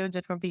not two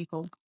different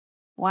people?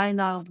 Why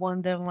not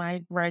one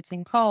that writes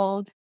in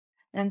code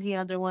and the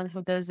other one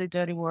who does the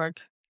dirty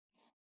work?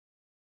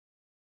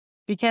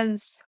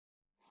 Because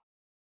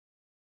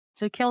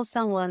to kill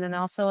someone and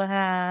also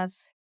have,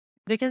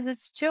 because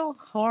it's too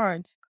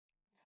hard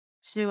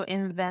to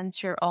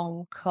invent your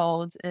own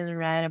code and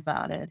write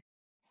about it.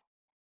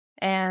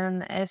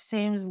 And it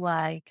seems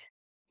like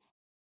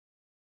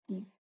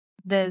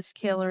this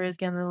killer is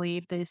gonna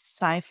leave these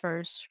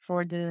ciphers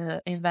for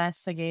the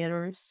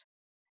investigators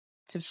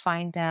to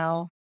find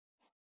out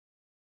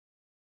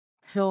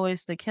who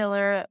is the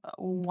killer,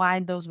 why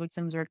those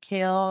victims are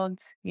killed,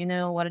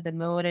 what are the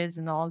motives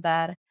and all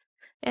that.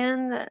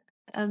 And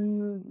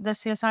the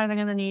CSI are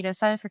gonna need a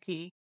cipher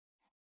key.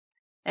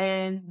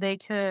 And they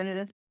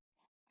could,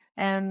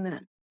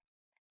 and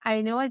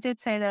I know I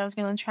did say that I was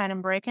gonna try to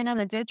break it, and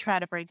I did try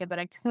to break it, but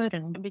I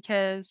couldn't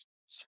because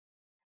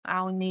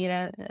I'll need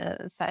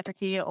a cipher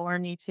key or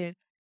need to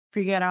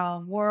figure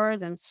out a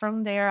word, and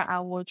from there I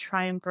will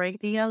try and break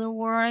the other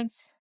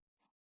words.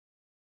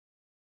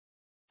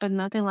 But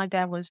nothing like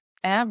that was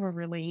ever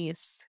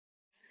released.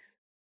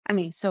 I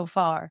mean, so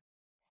far.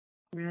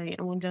 Right?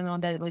 And we don't know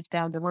that it's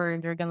down the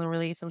line they're gonna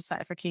release some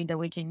cipher key that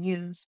we can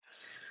use.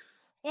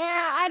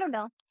 Yeah, I don't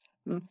know.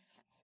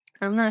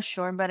 I'm not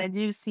sure, but I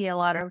do see a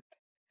lot of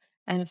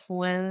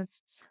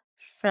influence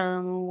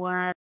from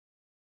what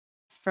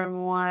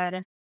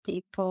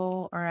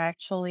people are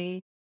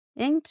actually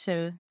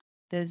into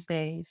these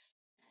days.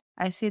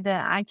 I see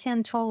that I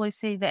can totally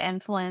see the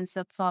influence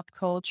of pop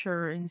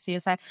culture in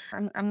CSI.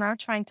 I'm not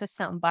trying to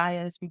sound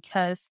biased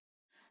because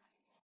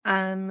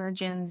I'm a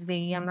Gen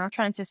Z. I'm not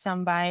trying to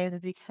sound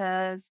biased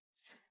because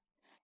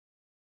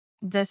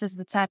this is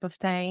the type of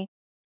thing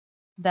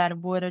that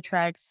would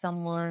attract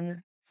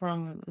someone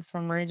from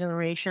our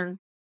generation.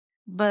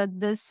 But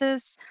this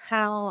is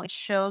how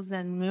shows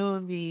and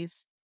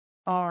movies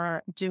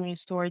are doing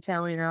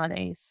storytelling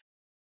nowadays.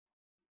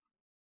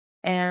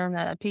 And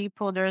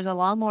there's a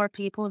lot more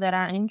people that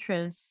are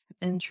interested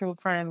in true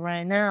crime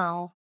right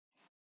now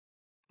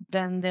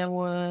than there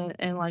were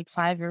in like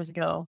 5 years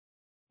ago.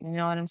 You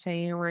know what I'm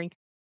saying? Like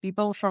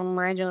people from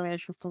my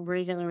generation, from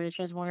great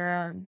generations,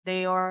 where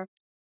they are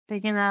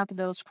picking up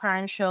those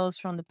crime shows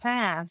from the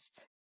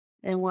past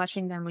and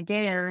watching them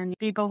again. And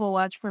people who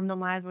watch Criminal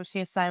Minds or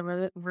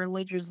CSI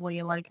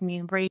religiously, like me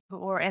and Brady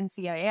or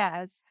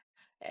NCIS,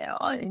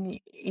 and,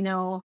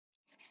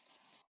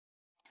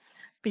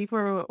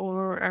 people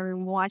are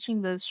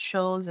watching those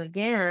shows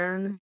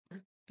again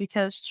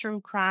because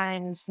true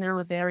crime is now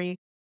a very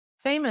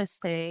famous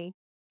thing,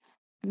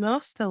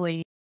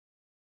 mostly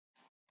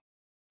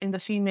in the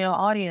female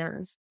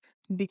audience,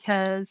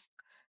 because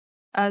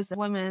as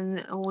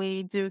women,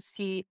 we do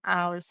see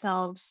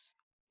ourselves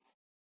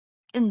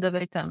in the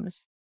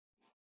victims.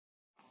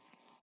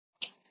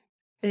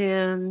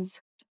 And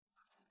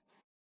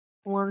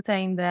one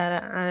thing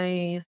that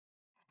I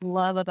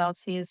love about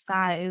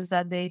CSI is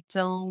that they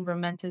don't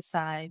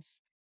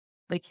romanticize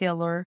the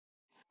killer,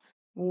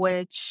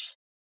 which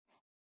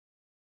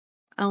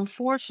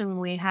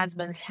unfortunately has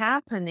been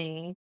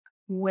happening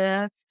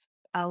with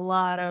a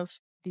lot of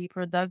the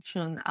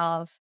production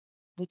of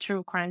the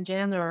true crime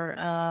genre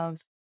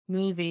of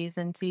movies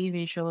and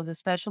TV shows,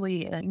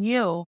 especially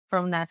You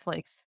from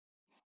Netflix.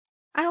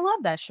 I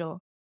love that show.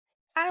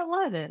 I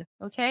love it.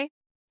 Okay.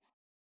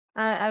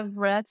 I've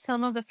read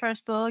some of the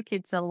first book.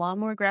 It's a lot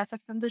more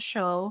graphic than the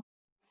show.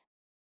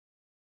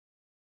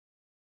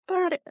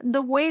 But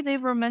the way they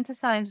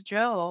romanticize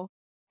Joe,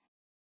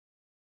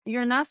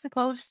 you're not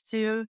supposed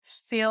to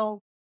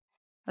feel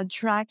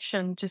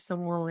attraction to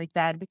someone like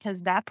that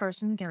because that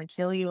person can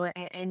kill you at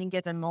any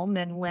given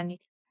moment when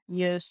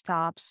you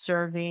stop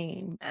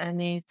serving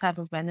any type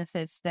of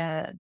benefits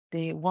that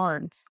they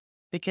want,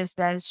 because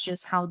that is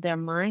just how their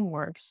mind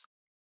works.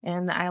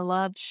 And I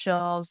love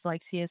shows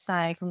like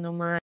CSI, Criminal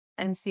Minds,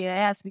 and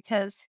CIS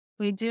because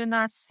we do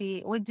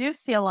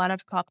see a lot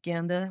of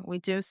propaganda. We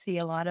do see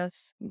a lot of,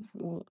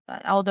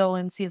 although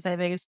in CSI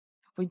Vegas,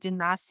 we did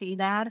not see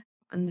that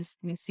in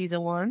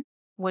season one,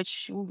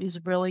 which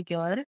is really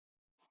good.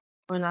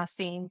 We're not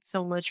seeing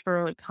so much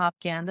for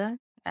propaganda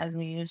as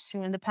we used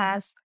to in the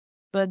past.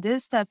 But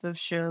this type of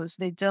shows,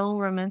 they don't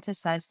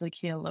romanticize the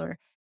killer.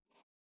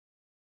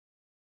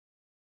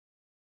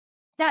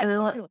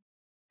 That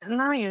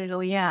Not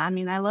usually, yeah. I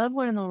mean, I love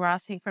when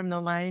Rossi from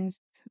No Minds.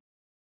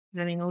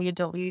 I mean,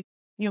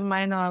 you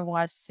might not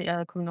watch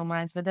Criminal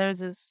Minds, but there's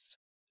this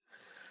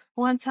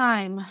one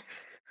time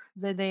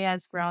that they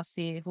asked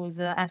Rossi, who's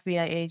an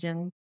FBI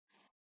agent,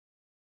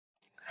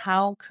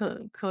 how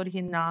could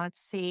he not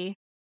see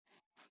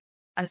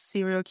a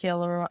serial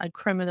killer, a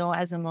criminal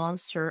as a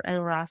monster?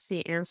 And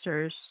Rossi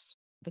answers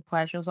the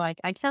question was like,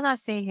 I cannot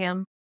see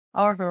him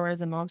or her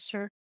as a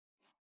monster.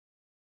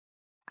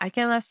 I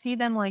cannot see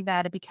them like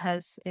that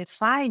because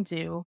if I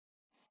do,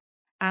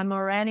 I'm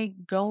already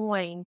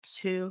going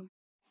to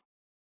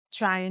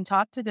try and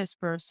talk to this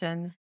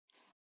person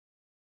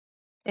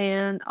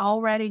and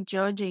already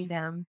judging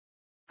them.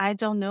 I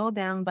don't know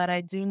them, but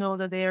I do know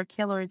that they're a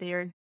killer.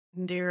 They're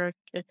a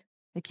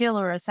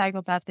killer, a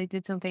psychopath. They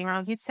did something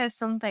wrong. He says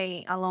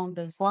something along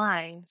those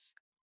lines.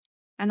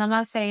 And I'm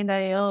not saying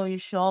that, oh, you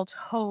should all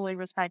totally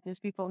respect these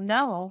people.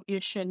 No,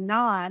 you should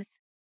not.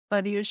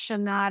 But you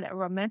should not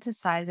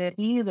romanticize it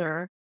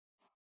either.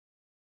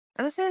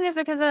 I'm saying this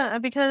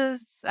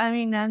because I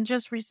mean, and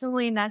just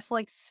recently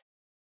Netflix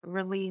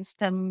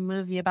released a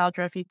movie about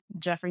Jeffrey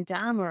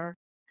Dahmer,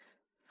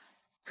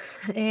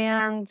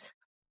 and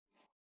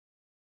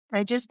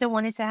I just don't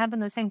want it to happen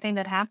the same thing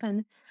that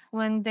happened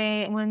when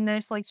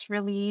Netflix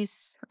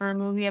released a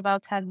movie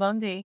about Ted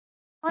Bundy.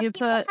 but You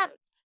put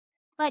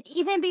but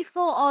even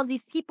before all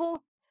these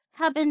people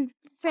have been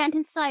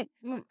romanticizing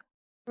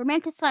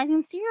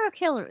serial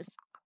killers.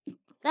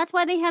 That's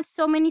why they have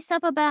so many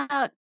stuff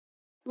about,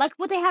 like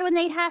what they had with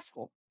Nate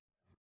Haskell.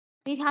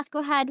 Nate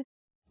Haskell had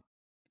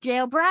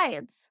Jail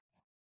Bryant's.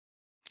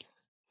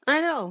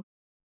 I know,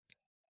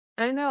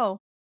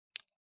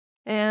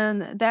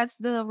 and that's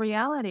the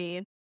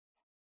reality.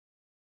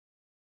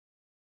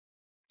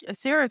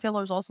 Serial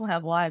killers also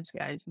have lives,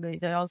 guys.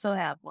 They also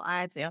have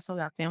lives. They also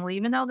have family,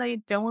 even though they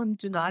do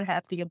not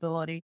have the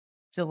ability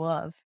to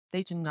love.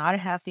 They do not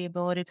have the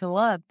ability to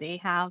love. They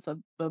have a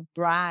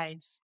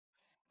brides,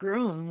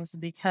 grooms,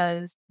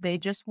 because they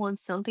just want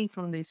something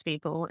from these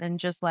people. And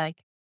just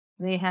like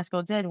Nate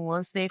Haskell did,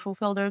 once they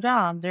fulfill their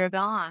job, they're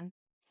gone.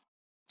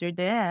 They're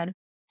dead.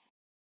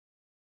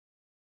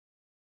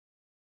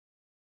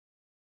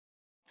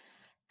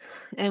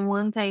 And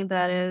one thing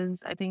that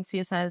is, I think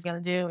CSI is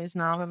gonna do is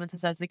not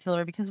romanticize the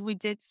killer because we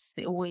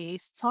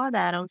saw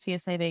that on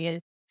CSI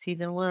Vegas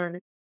season one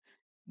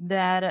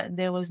that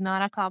there was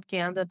not a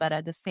propaganda, but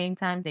at the same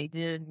time they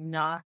did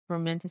not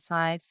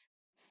romanticize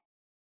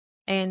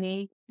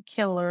any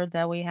killer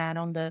that we had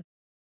on the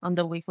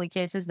weekly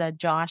cases that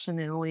Josh and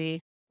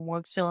Italy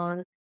works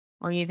on,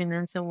 or even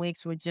in some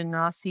weeks we did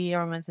not see a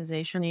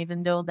romanticization,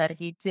 even though that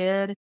he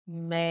did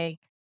make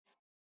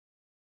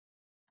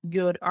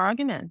good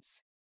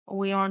arguments.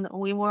 We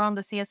were on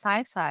the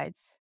CSI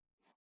sides.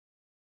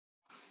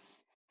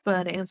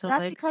 But and so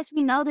That's because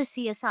we know the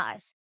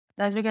CSIs.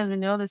 that's because we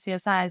know the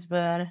CSIs,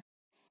 but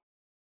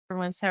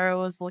when Sarah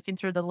was looking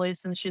through the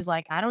list and she's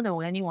like, I don't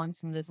know anyone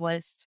from this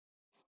list.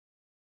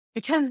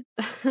 Because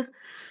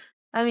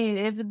I mean,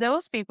 if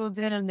those people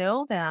didn't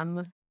know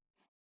them,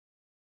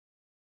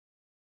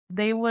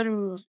 they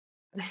would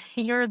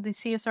hear the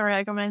CSR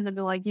recommends and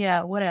be like,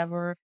 yeah,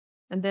 whatever.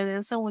 And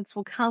then someone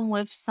will come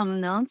with some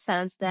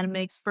nonsense that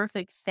makes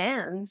perfect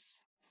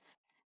sense.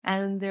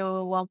 And they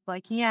will be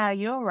like, yeah,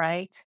 you're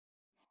right.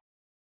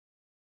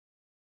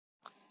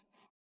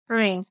 I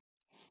mean,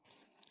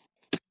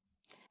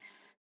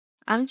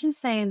 I'm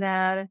just saying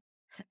that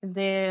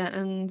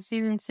in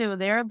season 2,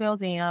 they're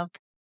building up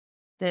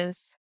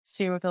this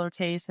serial killer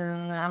case,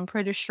 and I'm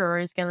pretty sure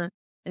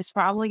it's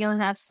probably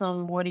gonna have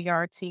some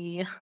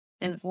Moriarty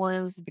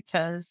influence,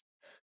 because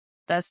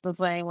that's the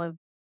thing with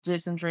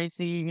Jason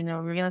Tracy. You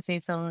know, we're gonna see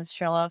some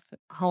Sherlock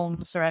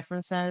Holmes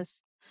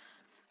references,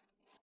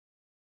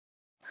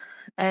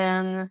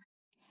 and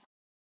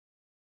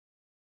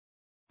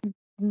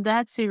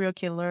that serial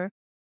killer,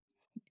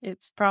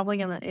 it's probably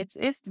gonna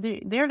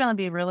they're gonna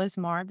be really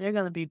smart. They're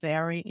gonna be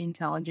very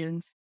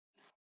intelligent,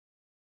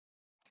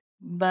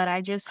 but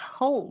I just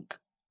hope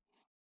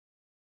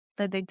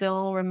that they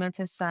don't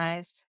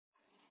romanticize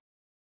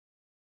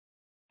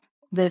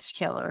this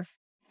killer,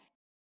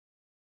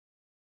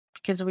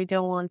 because we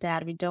don't want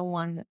that. We don't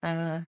want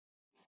a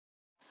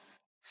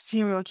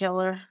serial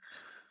killer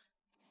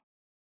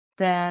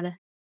that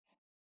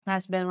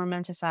has been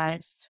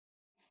romanticized.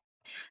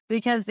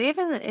 Because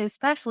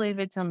especially if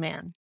it's a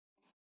man.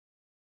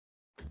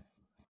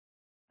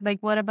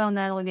 Like, what about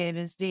Natalie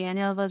Davis? Do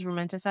any of us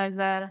romanticize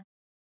that?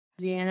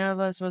 Do any of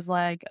us was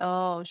like,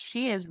 oh,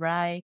 she is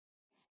right?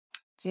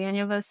 Do any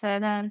of us say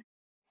that?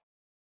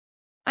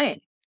 I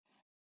mean,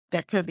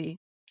 there could be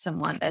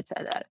someone that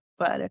said that,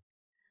 but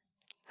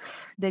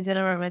they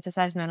didn't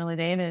romanticize Natalie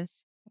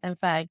Davis. In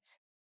fact,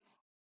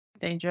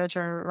 they judge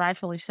her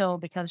rightfully so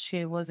because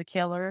she was a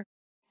killer.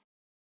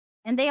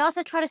 And they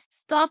also try to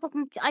stop.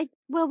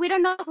 Well, we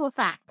don't know for a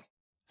fact,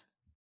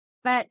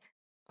 but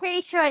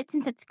pretty sure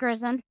since it's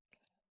Grissom,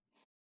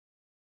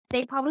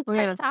 they probably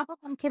try to stop her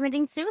from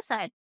committing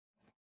suicide.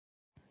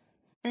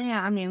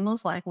 Yeah, I mean,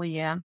 most likely,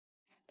 yeah.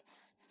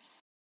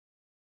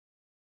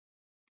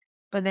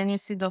 But then you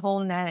see the whole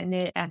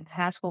Nate and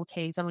Haskell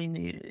case. I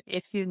mean,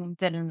 if you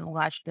didn't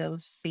watch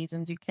those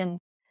seasons, you can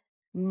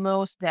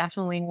most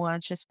definitely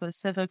watch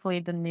specifically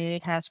the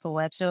Nate Haskell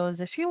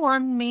episodes. If you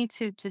want me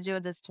to do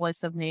this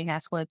list of Nate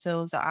Haskell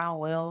episodes, I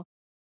will,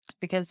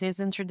 because he's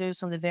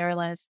introduced on the very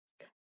last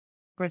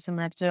Grissom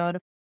episode.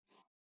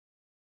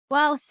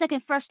 Well,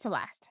 second first to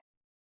last.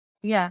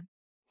 Yeah.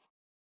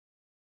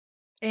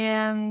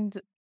 And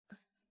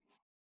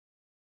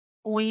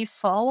we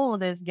follow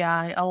this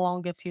guy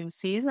along a few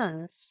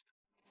seasons.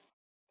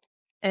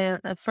 And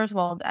first of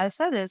all, I've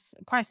said this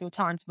quite a few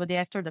times, but the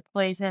actor that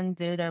plays him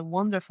did a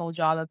wonderful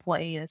job of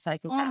playing a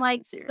psychopath. Oh my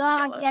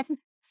god, yes. Yeah,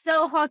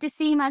 so hard to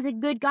see him as a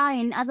good guy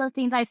in other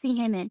things I've seen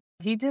him in.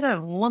 He did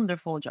a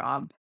wonderful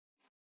job.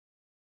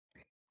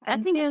 I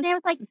think his name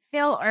was like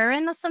Bill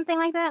Irwin or something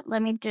like that.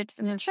 Let me just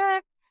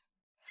check.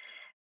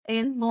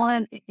 And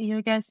one,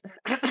 you guys,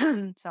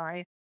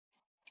 sorry.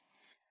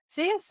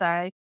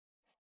 CSI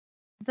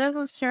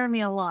doesn't scare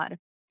me a lot.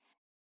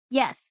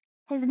 Yes,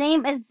 his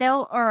name is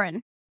Bill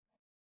Irwin.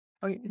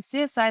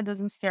 CSI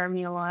doesn't scare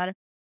me a lot.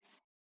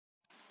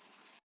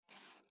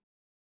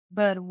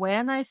 But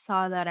when I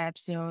saw that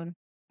episode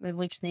in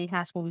which Nate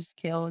Haskell was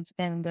killed,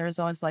 and there's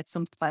always like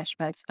some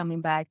flashbacks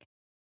coming back,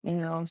 you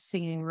know,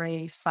 seeing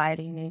Ray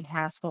fighting Nate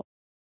Haskell.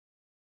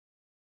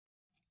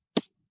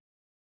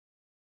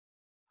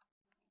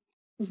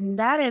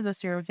 That is a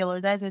serial killer.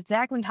 That's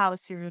exactly how a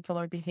serial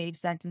killer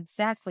behaves. That's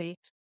exactly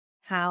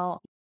how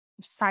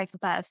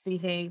psychopaths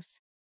behaves.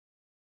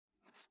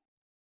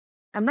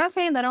 I'm not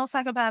saying that all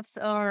psychopaths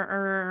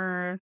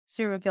are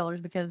serial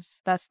killers,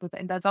 because that's the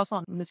thing. That's also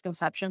a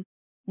misconception.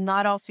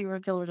 Not all serial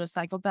killers are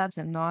psychopaths,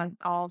 and not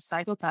all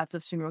psychopaths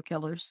are serial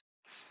killers.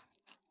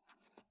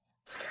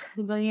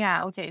 But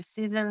yeah, okay,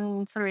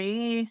 season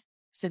 3.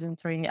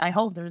 I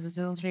hope there's a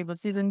season 3, but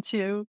season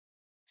 2,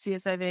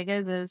 CSI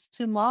Vegas is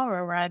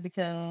tomorrow, right?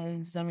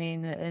 Because, I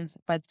mean, it's,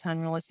 by the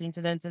time you're listening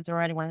to this, it's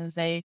already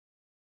Wednesday.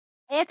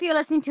 If you're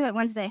listening to it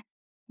Wednesday.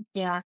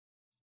 Yeah.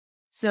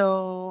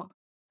 So,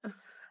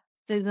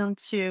 season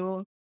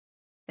 2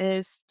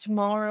 is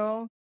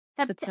tomorrow,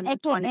 September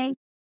 20th.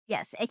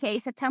 Yes, aka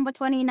September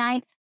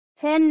 29th,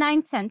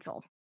 10/9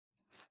 Central.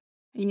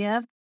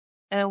 Yep.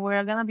 And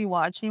we're going to be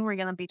watching, we're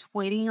going to be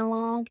tweeting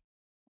along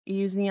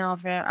using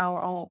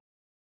our own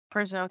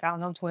personal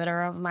account on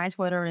Twitter. My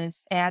Twitter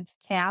is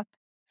 @cap,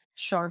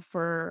 short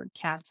for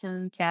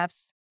Captain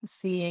Caps,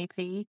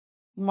 CAP.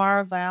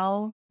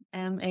 Marvel,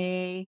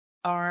 MARVEL,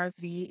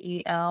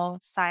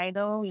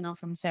 Sido, you know,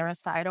 from Sarah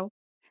Sido.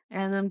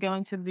 And we're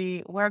going to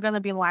be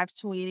live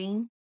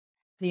tweeting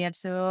the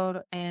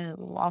episode and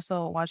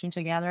also watching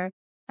together.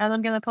 And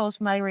I'm going to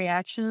post my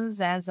reactions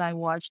as I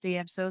watch the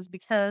episodes,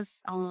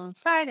 because on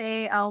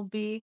Friday, I'll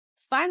be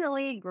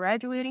finally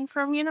graduating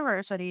from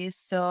university.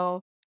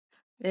 So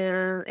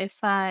if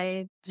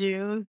I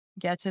do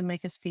get to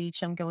make a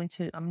speech, I'm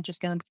just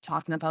going to be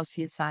talking about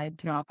CSI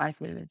throughout 5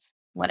 minutes,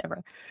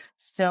 whatever.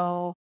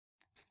 So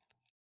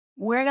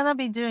we're going to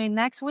be doing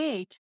next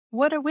week.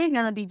 What are we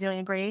going to be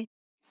doing, Brie?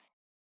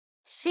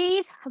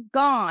 She's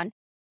Gone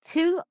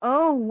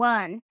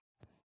 201.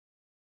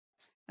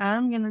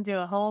 I'm going to do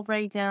a whole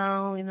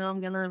breakdown. You know,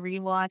 I'm going to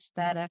rewatch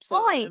that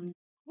episode.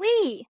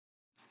 Wait,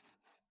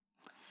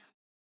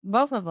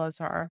 Both of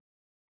us are.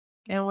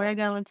 And we're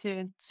going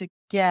to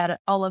get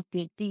all of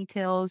the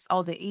details,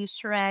 all the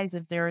Easter eggs,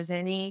 if there is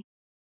any,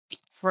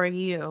 for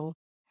you.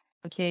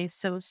 Okay,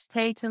 so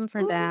stay tuned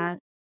for that.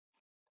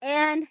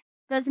 And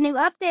there's a new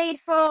update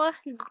for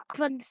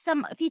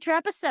some future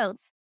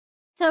episodes.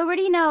 So I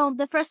already know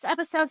the first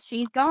episode,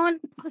 she's gone.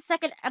 The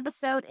second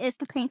episode is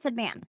The Painted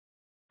Man.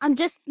 I'm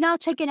just now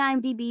checking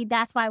IMDb.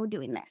 That's why we're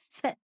doing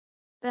this.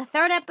 The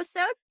third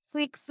episode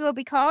will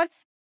be called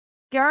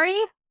Story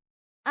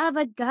of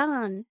a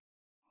Gun.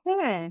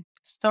 Hey,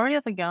 story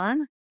of a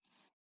gun?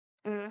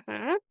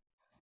 Mm-hmm.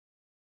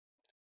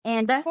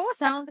 And That fourth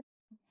sounds...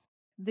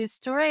 The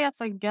story of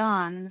a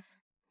gun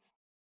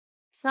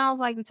sounds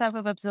like the type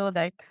of episode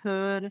that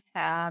could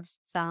have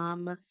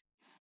some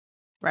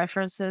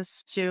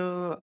references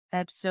to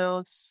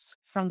episodes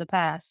from the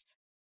past.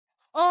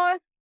 or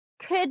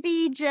could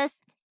be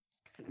just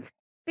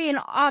be an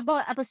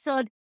oddball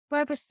episode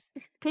where it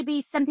could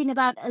be something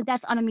about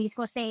that's on a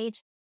musical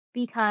stage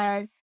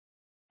because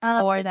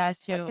Or that's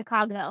too.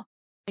 Chicago.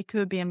 It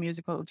could be a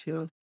musical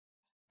too.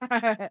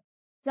 So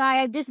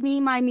I just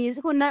mean my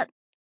musical nut.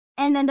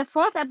 And then the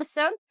fourth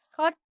episode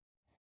called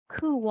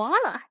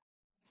Koala.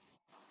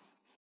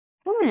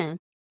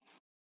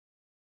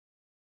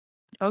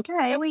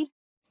 Okay. So we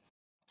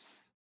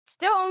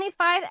still only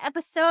 5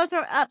 episodes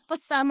are up for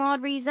some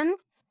odd reason.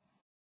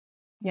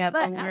 Yeah,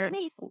 But but at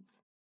least.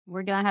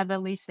 we're gonna have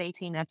at least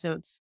 18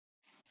 episodes.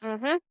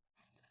 Mm-hmm.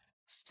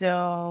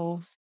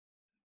 So,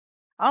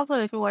 also,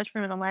 if you watch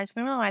Criminal Minds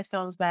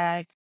comes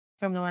back.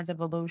 Criminal Minds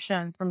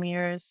Evolution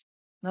premieres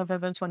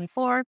November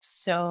 24th.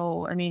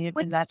 So, I mean, if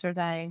that's your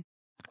thing.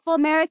 For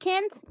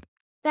Americans,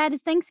 that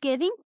is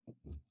Thanksgiving.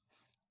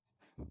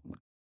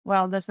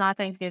 Well, that's not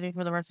Thanksgiving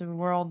for the rest of the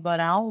world, but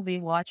I'll be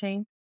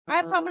watching.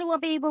 I probably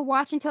won't be able to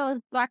watch until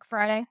Black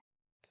Friday.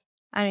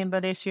 I mean,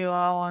 but if you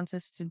all want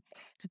us to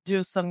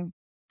do some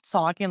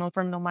talking on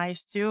Criminal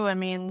Minds too, I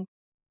mean,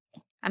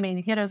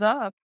 hit us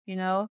up,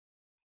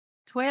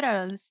 tweet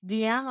us,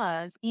 DM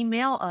us,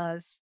 email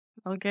us.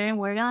 Okay,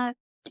 we're gonna.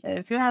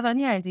 If you have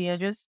any idea,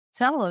 just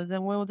tell us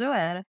and we'll do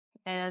it.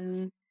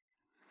 And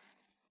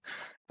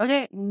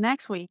okay,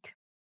 next week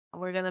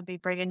we're gonna be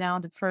breaking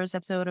down the first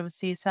episode of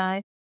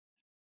CSI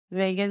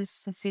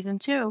Vegas season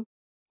 2.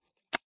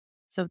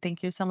 So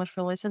thank you so much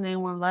for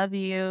listening. We love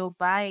you.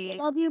 Bye.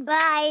 Love you.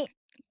 Bye.